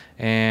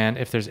 And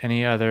if there's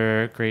any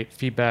other great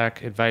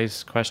feedback,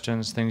 advice,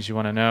 questions, things you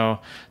want to know,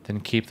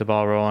 then keep the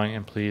ball rolling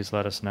and please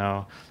let us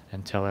know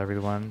and tell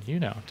everyone you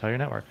know. Tell your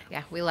network.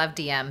 Yeah, we love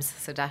DMs,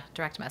 so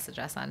direct message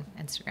us on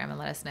Instagram and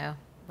let us know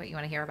what you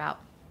want to hear about.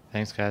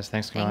 Thanks, guys.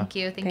 Thanks, Camilla. Thank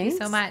you. Thank you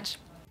so much.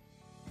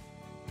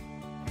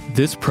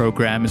 This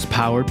program is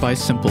powered by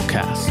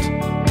Simplecast.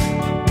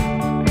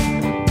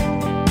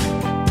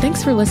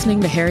 Thanks for listening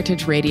to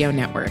Heritage Radio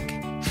Network,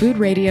 food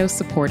radio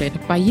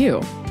supported by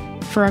you.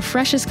 For our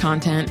freshest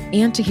content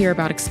and to hear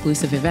about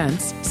exclusive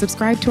events,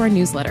 subscribe to our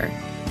newsletter.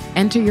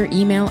 Enter your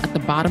email at the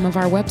bottom of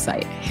our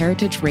website,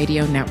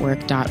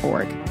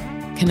 heritageradionetwork.org.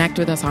 Connect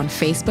with us on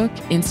Facebook,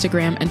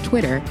 Instagram, and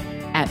Twitter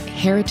at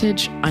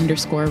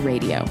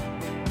heritage_radio.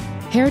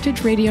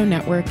 Heritage Radio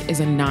Network is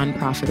a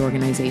nonprofit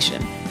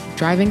organization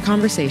driving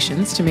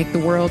conversations to make the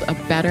world a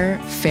better,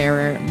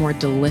 fairer, more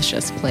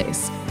delicious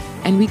place.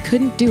 And we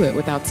couldn't do it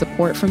without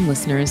support from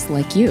listeners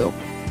like you.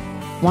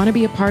 Want to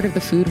be a part of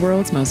the food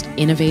world's most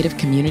innovative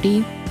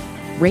community?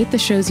 Rate the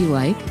shows you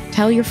like,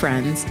 tell your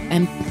friends,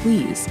 and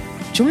please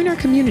join our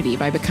community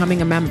by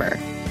becoming a member.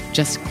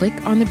 Just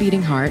click on the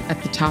beating heart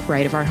at the top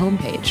right of our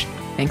homepage.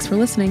 Thanks for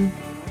listening.